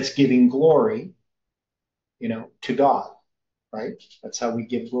 That's giving glory, to God, right? That's how we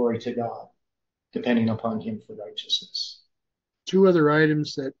give glory to God, depending upon him for righteousness. Two other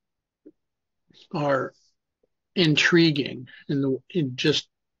items that are intriguing in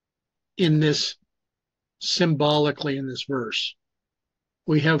this symbolically in this verse.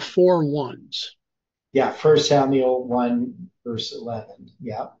 We have 4 ones. Yeah, 1 Samuel 1, verse 11.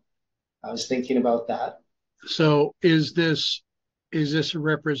 Yeah, I was thinking about that. So is this a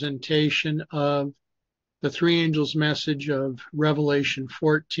representation of the 3 angels' message of Revelation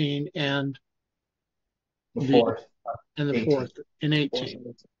 14 and The fourth, the 18. fourth in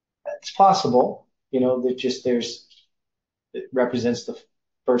 18? It's possible, that it represents the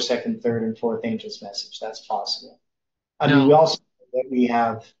first, second, third, and fourth angels' message. That's possible. I mean, we also know that we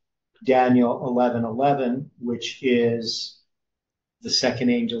have Daniel 11:11, which is the second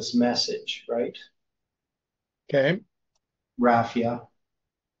angel's message, right? Okay. Raphia.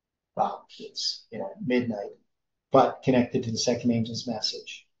 Wow, it's midnight, but connected to the second angel's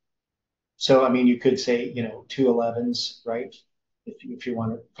message. So I mean, you could say 2 11s, right? If you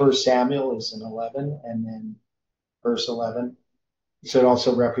want to. First Samuel is an 11, and then verse 11. So it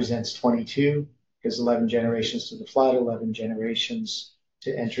also represents 22, because 11 generations to the flood, 11 generations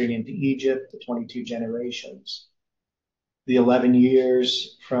to entering into Egypt, the 22 generations. The 11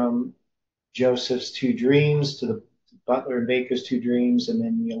 years from Joseph's 2 dreams to the butler and baker's 2 dreams, and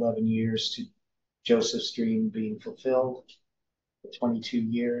then the 11 years to Joseph's dream being fulfilled, the 22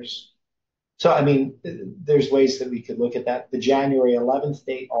 years. So, I mean, there's ways that we could look at that. The January 11th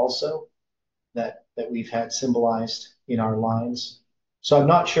date also that we've had symbolized in our lines. So I'm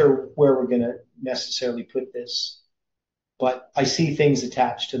not sure where we're going to necessarily put this, but I see things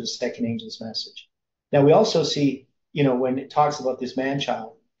attached to the second angel's message. Now we also see, when it talks about this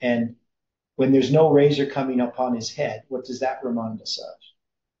man-child, and when there's no razor coming upon his head, what does that remind us of?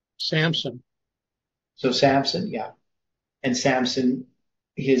 Samson. So Samson, yeah. And Samson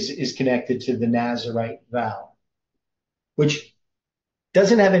is connected to the Nazarite vow, which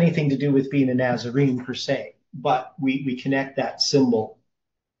doesn't have anything to do with being a Nazarene per se, but we connect that symbol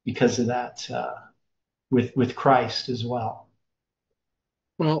because of that with Christ as well.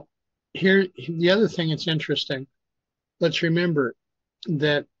 Well, here, the other thing that's interesting, let's remember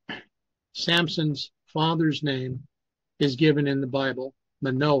that Samson's father's name is given in the Bible,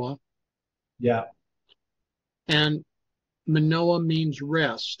 Manoah. Yeah. And Manoah means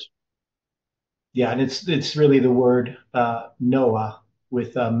rest. Yeah, and it's really the word Noah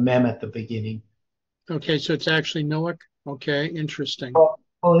with mem at the beginning. Okay, so it's actually Noach. Okay, interesting.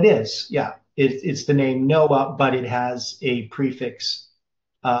 Well, it is. Yeah, it's the name Noah, but it has a prefix,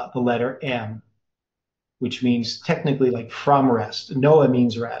 the letter M, which means technically like from rest. Noah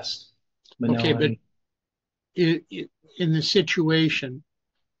means rest. Manoah okay, but in the situation,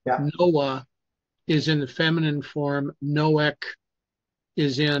 yeah. Noah is in the feminine form. Noach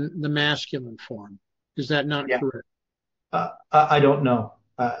is in the masculine form. Is that not correct? I don't know.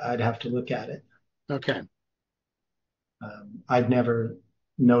 I'd have to look at it. Okay. I've never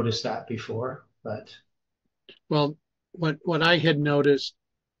noticed that before, but well, what I had noticed,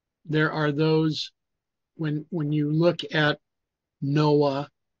 there are those when you look at Noah,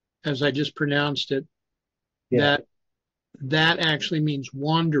 as I just pronounced it, that actually means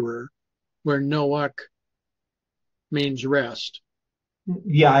wanderer, where Noach means rest.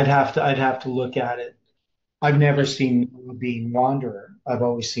 Yeah, I'd have to look at it. I've never seen Noah being wanderer. I've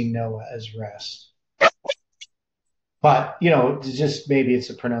always seen Noah as rest. But, just maybe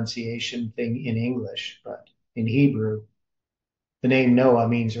it's a pronunciation thing in English, but in Hebrew, the name Noah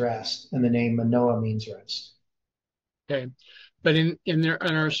means rest, and the name Manoah means rest. Okay. But in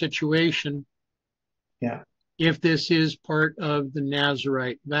our situation, yeah, if this is part of the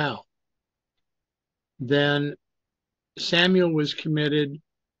Nazarite vow, then Samuel was committed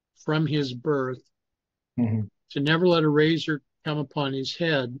from his birth to never let a razor come upon his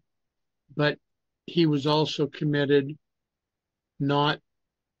head, but he was also committed not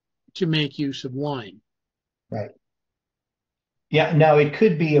to make use of wine. Right. Yeah. Now it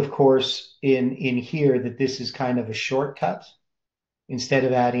could be, of course, in here that this is kind of a shortcut instead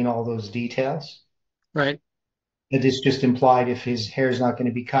of adding all those details. Right. That is just implied if his hair is not going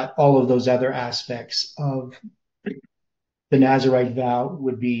to be cut, all of those other aspects of the Nazarite vow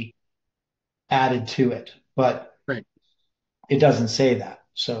would be added to it. But right. It doesn't say that.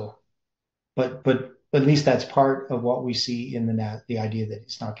 So but at least that's part of what we see in the idea that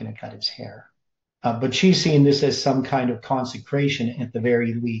he's not going to cut his hair. But she's seeing this as some kind of consecration at the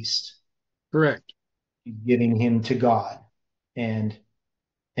very least. Correct. Giving him to God. And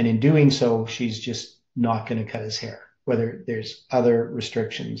in doing so, she's just not going to cut his hair. Whether there's other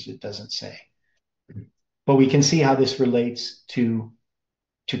restrictions, it doesn't say. But we can see how this relates to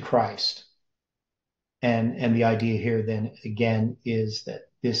Christ. And the idea here then again is that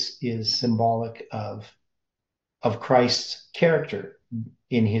this is symbolic of Christ's character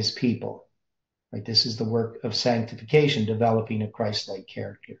in his people. Right? This is the work of sanctification, developing a Christ-like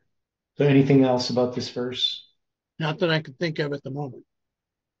character. So anything else about this verse? Not that I can think of at the moment.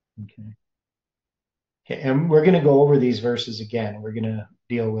 Okay. Okay, and we're going to go over these verses again. We're going to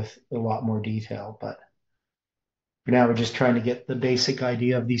deal with a lot more detail, but for now, we're just trying to get the basic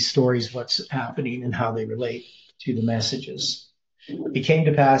idea of these stories, what's happening and how they relate to the messages. It came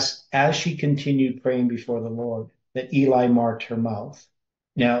to pass, as she continued praying before the Lord, that Eli marked her mouth.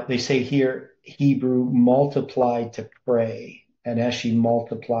 Now, they say here, Hebrew multiplied to pray. And as she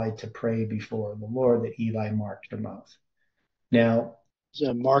multiplied to pray before the Lord, that Eli marked her mouth. Now,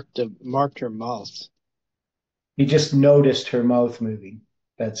 so marked her mouth. He just noticed her mouth moving.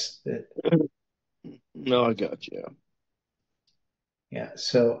 That's it. No, I got you. Yeah.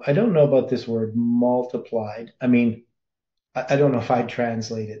 So I don't know about this word multiplied. I mean, I don't know if I'd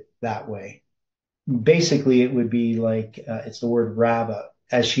translate it that way. Basically, it would be like it's the word rabba.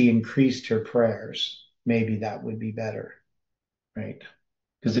 As she increased her prayers, maybe that would be better, right?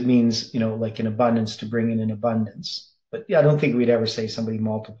 Because it means, like an abundance, to bring in an abundance. But yeah, I don't think we'd ever say somebody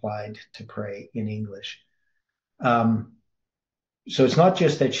multiplied to pray in English. So it's not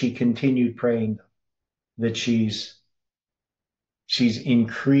just that she continued praying, that she's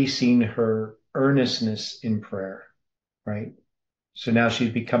increasing her earnestness in prayer, right? So now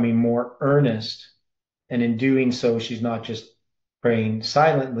she's becoming more earnest. And in doing so, she's not just praying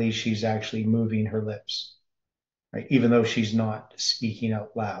silently, she's actually moving her lips, right? Even though she's not speaking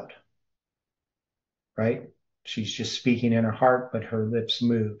out loud, right? She's just speaking in her heart, but her lips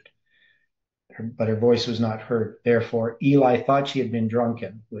moved. But her voice was not heard. Therefore, Eli thought she had been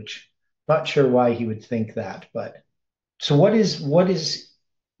drunken, which not sure why he would think that. But so who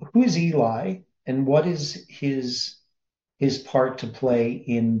is Eli, and what is his part to play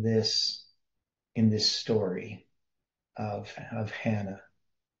in this story of Hannah?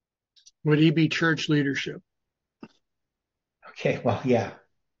 Would he be church leadership? Okay, well, yeah.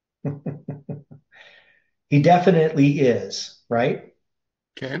 He definitely is, right?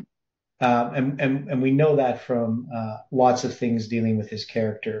 Okay. And we know that from lots of things dealing with his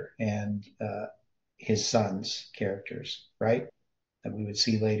character and his son's characters, right? That we would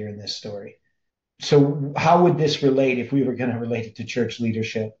see later in this story. So how would this relate if we were going to relate it to church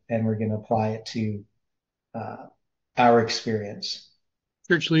leadership and we're going to apply it to our experience?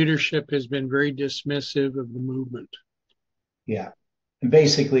 Church leadership has been very dismissive of the movement. Yeah. And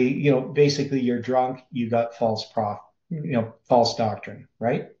basically, you're drunk, you got false doctrine,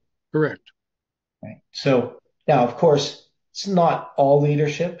 right? Correct. Right. So now, of course, it's not all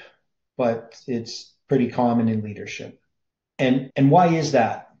leadership, but it's pretty common in leadership. And why is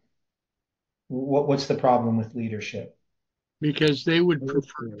that? What's the problem with leadership? Because they would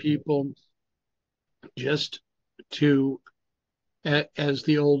prefer people just to, as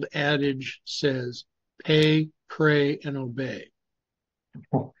the old adage says, pay, pray, and obey.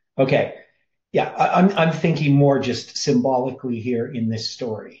 Okay. Yeah, I'm thinking more just symbolically here in this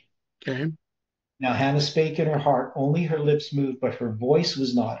story. Okay. Now Hannah spake in her heart, only her lips moved, but her voice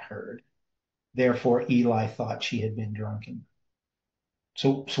was not heard. Therefore Eli thought she had been drunken.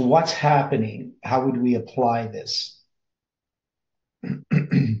 So what's happening? How would we apply this?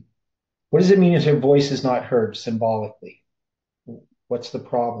 What does it mean if her voice is not heard symbolically? What's the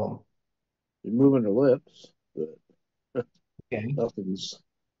problem? You're moving her lips, but Okay. nothing's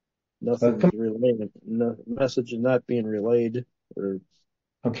relayed. No, message is not being relayed.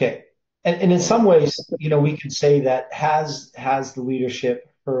 Okay. And in some ways, we could say that has the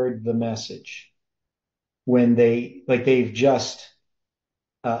leadership heard the message when they've just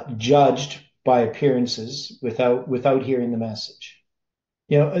judged by appearances without hearing the message.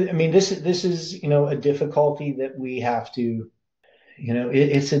 I mean, this is a difficulty that we have to,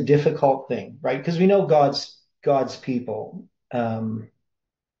 it's a difficult thing, right? Because we know God's people, that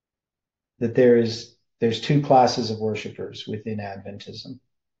there's two classes of worshipers within Adventism.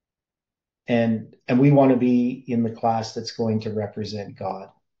 And we want to be in the class that's going to represent God.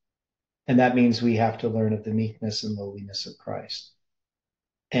 And that means we have to learn of the meekness and lowliness of Christ.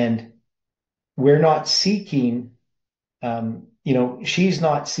 And we're not seeking she's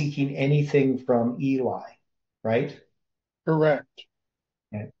not seeking anything from Eli, right? Correct.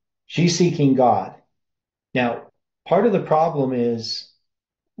 Okay. She's seeking God. Now, part of the problem is,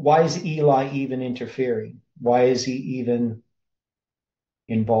 why is Eli even interfering? Why is he even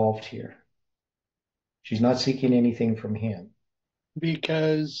involved here? She's not seeking anything from him.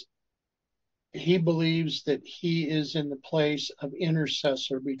 Because he believes that he is in the place of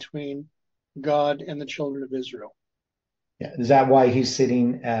intercessor between God and the children of Israel. Yeah. Is that why he's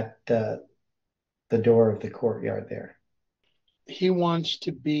sitting at the door of the courtyard there? He wants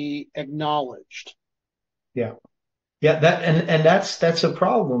to be acknowledged. Yeah. Yeah, and that's a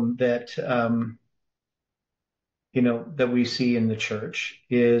problem that that we see in the church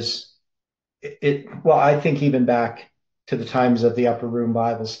is well, I think even back to the times of the upper room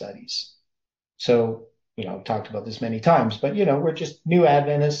Bible studies. So, I've talked about this many times, but we're just new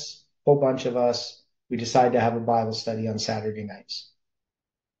Adventists, a whole bunch of us. We decide to have a Bible study on Saturday nights.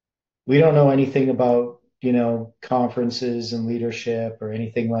 We don't know anything about, conferences and leadership or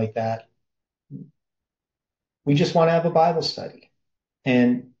anything like that. We just want to have a Bible study.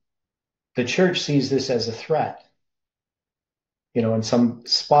 And the church sees this as a threat. And some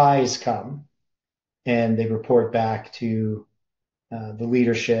spies come and they report back to the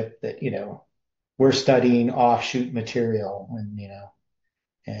leadership that, we're studying offshoot material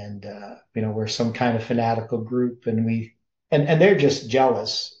and we're some kind of fanatical group and they're just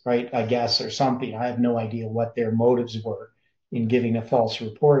jealous, right? I guess, or something. I have no idea what their motives were in giving a false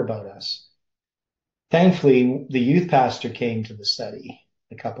report about us. Thankfully, the youth pastor came to the study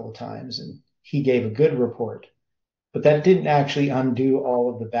a couple of times and he gave a good report, but that didn't actually undo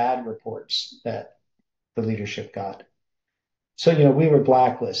all of the bad reports that the leadership got. So, we were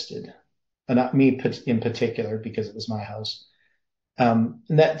blacklisted, and not me in particular, because it was my house. And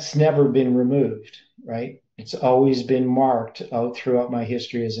that's never been removed, right? It's always been marked out throughout my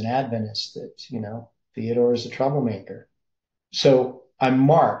history as an Adventist that, Theodore is a troublemaker. So I'm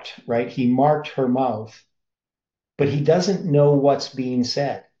marked, right? He marked her mouth, but he doesn't know what's being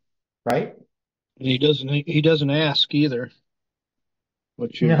said, right? He doesn't ask either,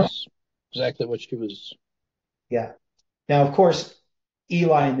 which No. is exactly what she was. Yeah. Now, of course,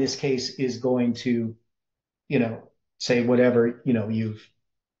 Eli in this case is going to, say whatever, you've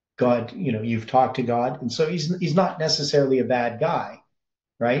talked to God. And so he's not necessarily a bad guy,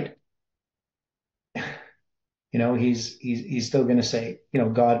 right? He's still going to say,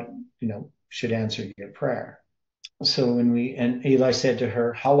 God, should answer your prayer. So and Eli said to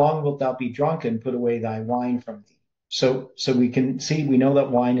her, how long wilt thou be drunken? Put away thy wine from thee. So we know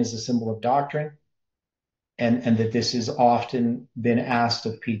that wine is a symbol of doctrine and that this has often been asked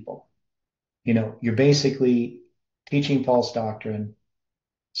of people. You're basically teaching false doctrine.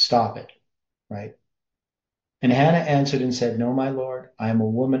 Stop it, right? And Hannah answered and said, no, my Lord, I am a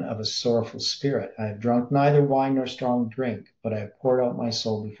woman of a sorrowful spirit. I have drunk neither wine nor strong drink, but I have poured out my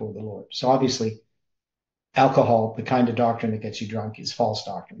soul before the Lord. So obviously, alcohol, the kind of doctrine that gets you drunk, is false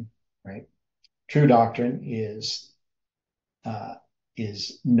doctrine, right? True doctrine is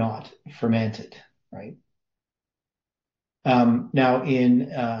not fermented, right? Now, in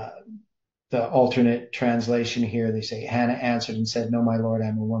the alternate translation here, they say, Hannah answered and said, no, my Lord, I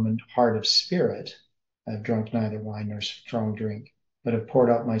am a woman hard of spirit. I have drunk neither wine nor strong drink, but have poured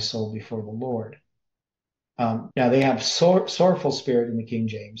out my soul before the Lord. Now, they have sorrowful spirit in the King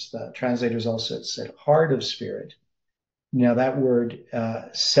James. The translators also said hard of spirit. Now, that word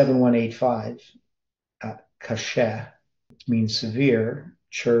 7185, kasheh, means severe,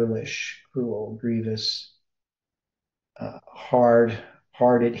 churlish, cruel, grievous,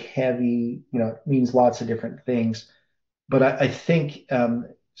 hard-hearted, heavy. It means lots of different things. But I think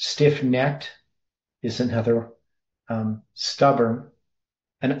stiff-necked is another, stubborn.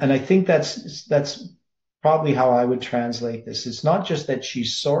 And I think that's probably how I would translate this. It's not just that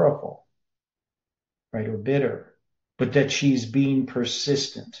she's sorrowful, right, or bitter, but that she's being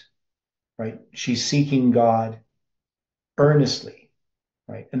persistent, right? She's seeking God earnestly,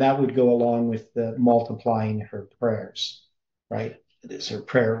 right? And that would go along with the multiplying her prayers, right? Her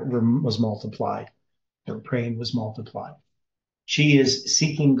prayer was multiplied. Her praying was multiplied. She is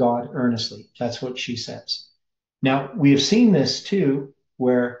seeking God earnestly. That's what she says. Now, we have seen this too,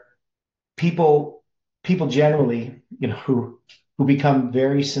 where people generally, who become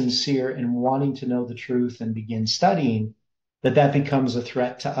very sincere in wanting to know the truth and begin studying, that becomes a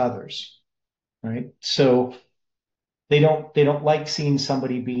threat to others, right? So they don't like seeing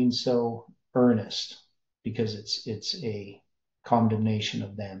somebody being so earnest because it's a condemnation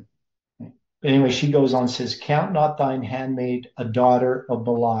of them. Right? But anyway, she goes on, says, count not thine handmaid a daughter of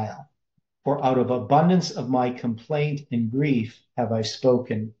Belial. For out of abundance of my complaint and grief have I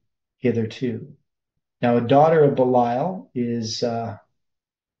spoken hitherto. Now, a daughter of Belial is,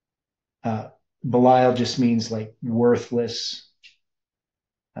 Belial just means like worthless.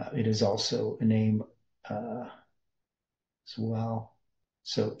 It is also a name as well.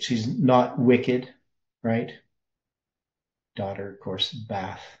 So she's not wicked, right? Daughter, of course,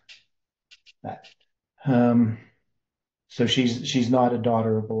 Bath. That. So she's not a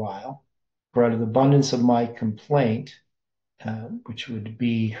daughter of Belial. For out of the abundance of my complaint, which would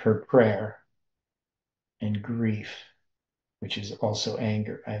be her prayer, and grief, which is also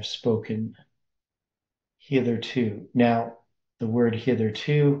anger, I have spoken hitherto. Now, the word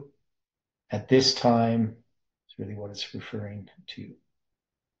hitherto at this time is really what it's referring to.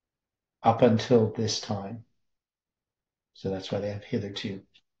 Up until this time. So that's why they have hitherto.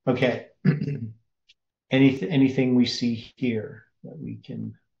 Okay. Anything we see here that we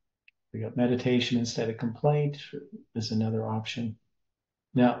got meditation instead of complaint is another option.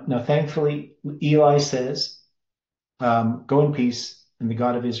 Now, thankfully, Eli says, go in peace, and the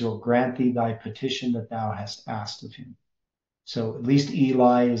God of Israel grant thee thy petition that thou hast asked of him. So at least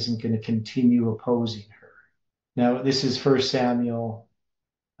Eli isn't going to continue opposing her. Now, this is 1 Samuel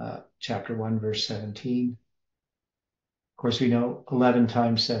chapter 1, verse 17. Of course, we know 11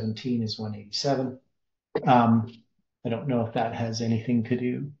 times 17 is 187. I don't know if that has anything to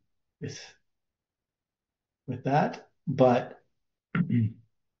do with that, but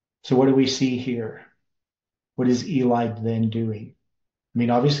so what do we see here? What is Eli then doing? I mean,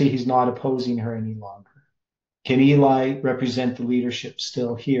 obviously he's not opposing her any longer. Can Eli represent the leadership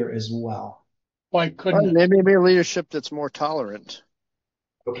still here as well? Why couldn't it? Maybe a leadership that's more tolerant.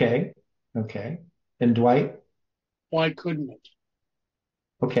 Okay. And Dwight? Why couldn't it?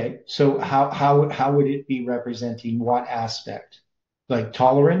 Okay. So how would it be representing what aspect? Like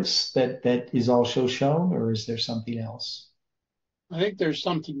tolerance that is also shown, or is there something else? I think there's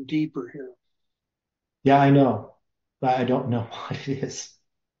something deeper here. Yeah, I know, but I don't know what it is.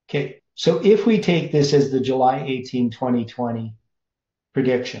 Okay. So if we take this as the July 18, 2020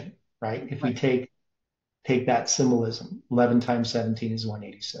 prediction, right? If we take that symbolism, 11 times 17 is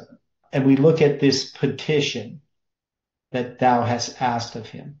 187. And we look at this petition that thou hast asked of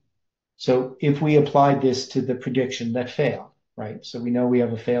him. So if we applied this to the prediction that failed, right? So we know we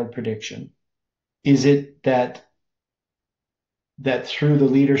have a failed prediction. Is it that through the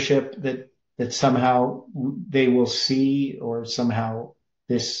leadership that somehow they will see, or somehow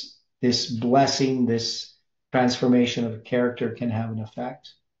this blessing, this transformation of character can have an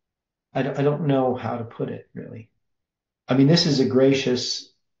effect? I don't know how to put it, really. I mean, this is a gracious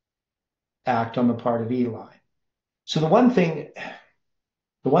act on the part of Eli. So the one thing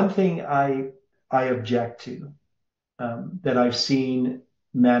I object to, that I've seen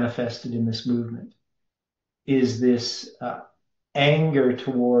manifested in this movement, is this anger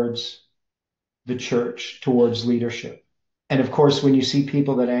towards the church, towards leadership. And of course, when you see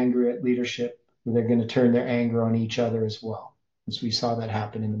people that are angry at leadership, they're going to turn their anger on each other as well, as we saw that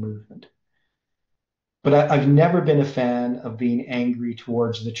happen in the movement. But I've never been a fan of being angry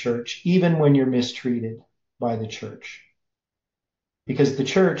towards the church, even when you're mistreated by the church. Because the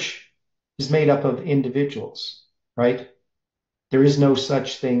church is made up of individuals, right? There is no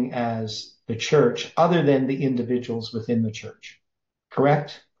such thing as the church other than the individuals within the church,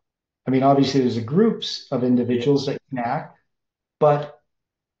 correct? I mean, obviously there's groups of individuals that can act, but,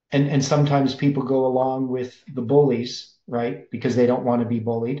 and sometimes people go along with the bullies, right? Because they don't want to be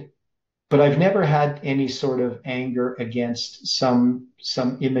bullied. But I've never had any sort of anger against some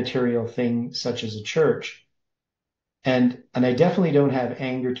immaterial thing such as a church. And I definitely don't have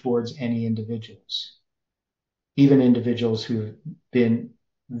anger towards any individuals, even individuals who have been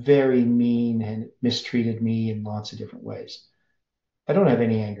very mean and mistreated me in lots of different ways. I don't have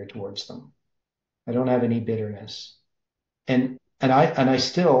any anger towards them. I don't have any bitterness. And I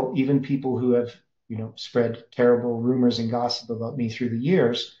still, even people who have, spread terrible rumors and gossip about me through the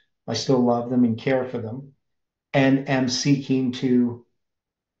years, I still love them and care for them, and am seeking to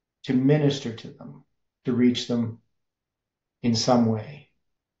minister to them, to reach them in some way.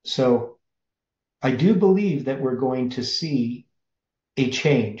 So I do believe that we're going to see a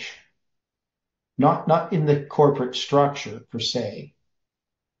change, not in the corporate structure per se,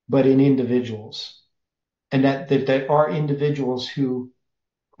 but in individuals, and that there are individuals who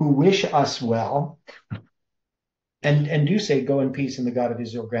wish us well, and do say, go in peace, and the God of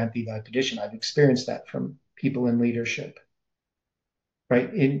Israel grant thee thy petition. I've experienced that from people in leadership,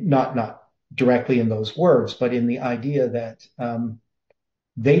 right? Not directly in those words, but in the idea that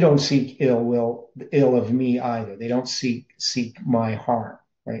they don't seek ill of me either. They don't seek my harm.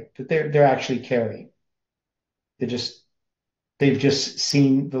 right? That they're actually carrying. They've just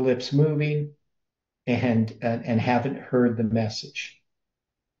seen the lips moving and haven't heard the message,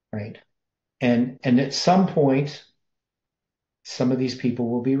 right? And at some point, some of these people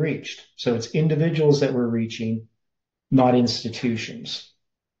will be reached. So it's individuals that we're reaching, not institutions.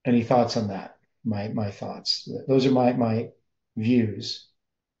 Any thoughts on that? My thoughts. Those are my views.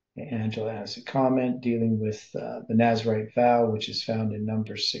 Angela has a comment dealing with the Nazarite vow, which is found in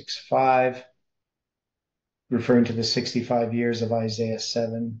Numbers 6:5, referring to the 65 years of Isaiah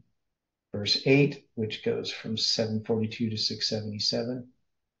 7, verse 8, which goes from 742 to 677.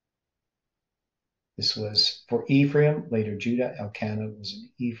 This was for Ephraim, later Judah. Elkanah was an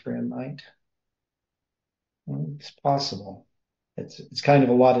Ephraimite. Well, it's possible. It's kind of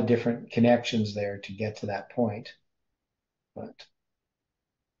a lot of different connections there to get to that point, but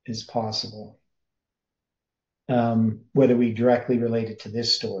it's possible. Whether we directly relate it to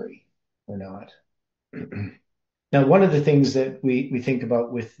this story or not. Now, one of the things that we think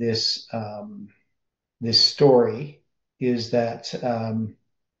about with this this story is that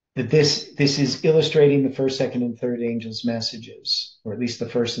that this is illustrating the first, second, and third angels' messages, or at least the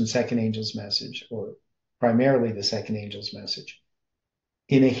first and second angel's message, or primarily the second angel's message,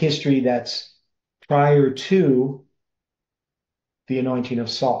 in a history that's prior to the anointing of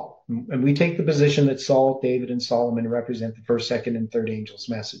Saul. And we take the position that Saul, David, and Solomon represent the first, second, and third angels'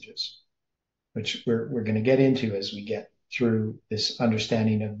 messages, which we're going to get into as we get through this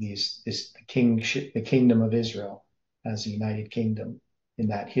understanding of the kingdom of Israel as a united kingdom in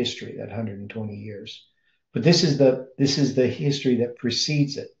that history, that 120 years. But this is the history that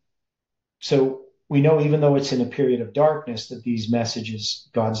precedes it. So we know, even though it's in a period of darkness, that these messages,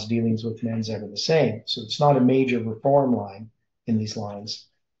 God's dealings with men's ever the same. So it's not a major reform line in these lines,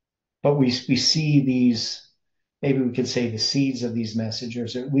 but we see these, maybe we could say the seeds of these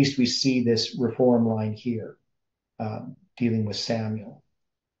messages, or at least we see this reform line here, dealing with Samuel.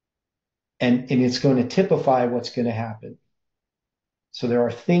 And it's going to typify what's going to happen. So there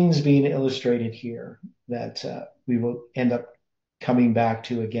are things being illustrated here that we will end up coming back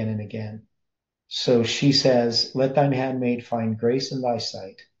to again and again. So she says, "Let thine handmaid find grace in thy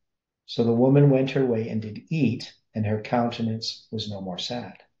sight." So the woman went her way and did eat, and her countenance was no more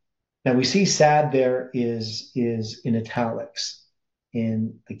sad. Now we see sad there is in italics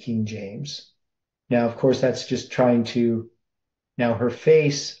in the King James. Now, of course, that's just trying to, now her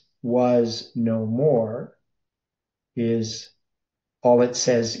face was no more is all it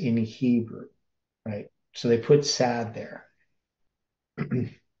says in Hebrew, right? So they put sad there.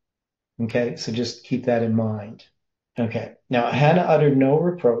 Okay, so just keep that in mind. Okay, now Hannah uttered no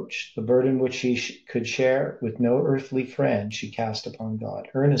reproach. The burden which she could share with no earthly friend she cast upon God.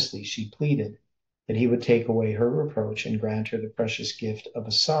 Earnestly she pleaded that he would take away her reproach and grant her the precious gift of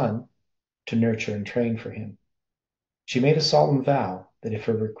a son to nurture and train for him. She made a solemn vow that if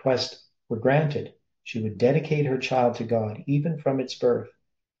her request were granted, she would dedicate her child to God even from its birth.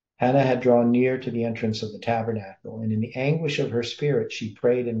 Hannah had drawn near to the entrance of the tabernacle, and in the anguish of her spirit she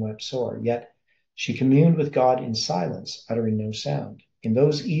prayed and wept sore. Yet she communed with God in silence, uttering no sound. In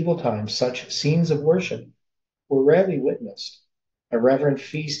those evil times, such scenes of worship were rarely witnessed. A reverent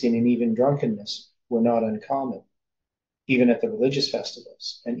feasting and even drunkenness were not uncommon, even at the religious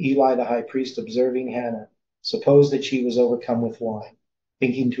festivals. And Eli the high priest, observing Hannah, supposed that she was overcome with wine.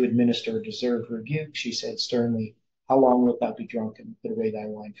 Thinking to administer a deserved rebuke, she said sternly, "How long wilt thou be drunken? Put away thy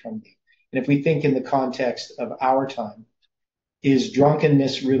wine from thee." And if we think in the context of our time, is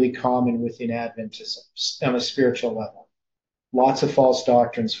drunkenness really common within Adventism on a spiritual level? Lots of false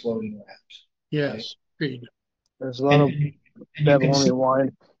doctrines floating around. Yes, agreed. There's a lot of devil-only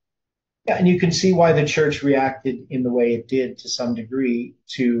wine. Yeah, and you can see why the church reacted in the way it did to some degree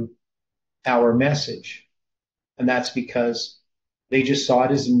to our message. And that's because they just saw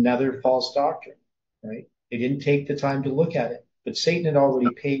it as another false doctrine, right? They didn't take the time to look at it. But Satan had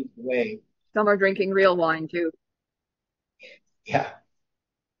already paved the way. Some are drinking real wine too. Yeah.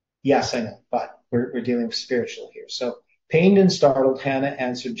 Yes, I know, but we're dealing with spiritual here. So, pained and startled, Hannah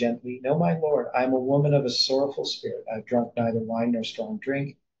answered gently, "No, my lord, I am a woman of a sorrowful spirit. I have drunk neither wine nor strong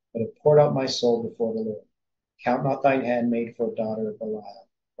drink, but have poured out my soul before the Lord. Count not thine handmaid for a daughter of Belial,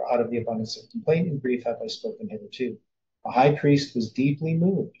 for out of the abundance of complaint and grief have I spoken hitherto." The high priest was deeply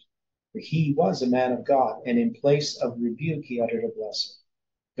moved, for he was a man of God, and in place of rebuke he uttered a blessing.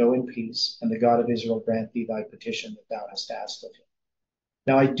 "Go in peace, and the God of Israel grant thee thy petition that thou hast asked of him."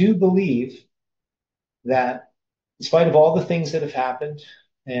 Now, I do believe that, in spite of all the things that have happened,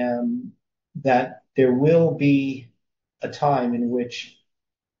 that there will be a time in which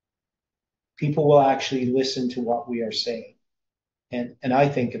people will actually listen to what we are saying. And I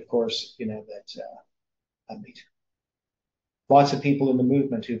think, of course, that I mean, lots of people in the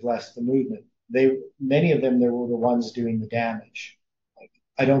movement who've left the movement, many of them, they were the ones doing the damage. Like,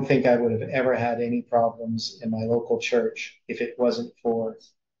 I don't think I would have ever had any problems in my local church if it wasn't for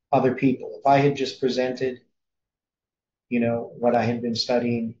other people. If I had just presented, what I had been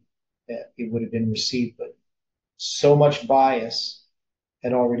studying, it would have been received. But so much bias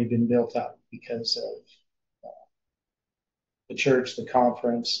had already been built up because of the church, the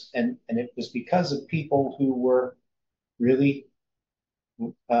conference, and it was because of people who were really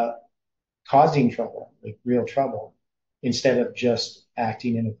uh, causing trouble, like real trouble, instead of just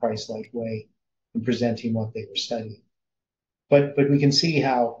acting in a Christ-like way and presenting what they were studying. But we can see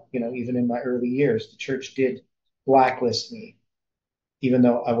how, even in my early years, the church did blacklist me, even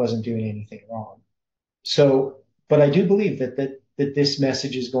though I wasn't doing anything wrong. So, but I do believe that this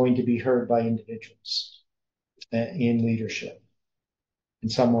message is going to be heard by individuals in leadership,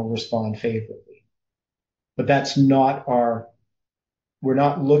 and some will respond favorably. But that's not we're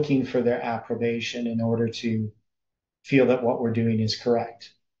not looking for their approbation in order to feel that what we're doing is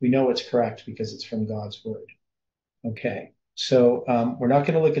correct. We know it's correct because it's from God's word. Okay, so we're not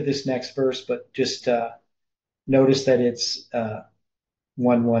going to look at this next verse, but just notice that it's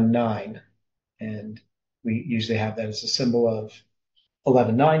 119, and we usually have that as a symbol of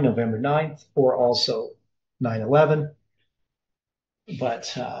 11/9, November 9th, or also 9/11.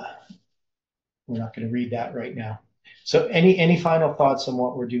 But we're not going to read that right now. So any final thoughts on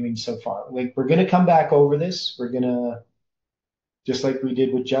what we're doing so far? Like, we're going to come back over this. We're going to, just like we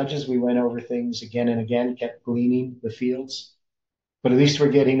did with Judges, we went over things again and again, kept gleaning the fields. But at least we're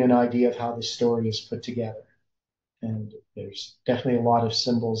getting an idea of how the story is put together. And there's definitely a lot of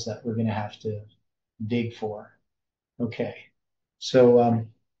symbols that we're going to have to dig for. Okay, so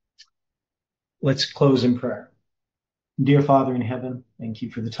let's close in prayer. Dear Father in heaven, thank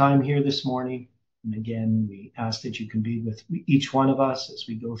you for the time here this morning. And again, we ask that you can be with each one of us as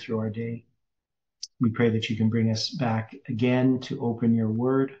we go through our day. We pray that you can bring us back again to open your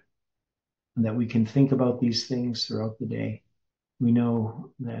word, and that we can think about these things throughout the day. We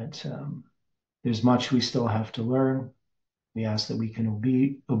know that there's much we still have to learn. We ask that we can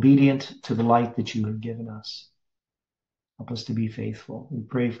be obedient to the light that you have given us. Help us to be faithful. We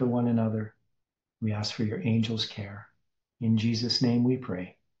pray for one another. We ask for your angels' care. In Jesus' name we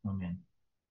pray. Amen.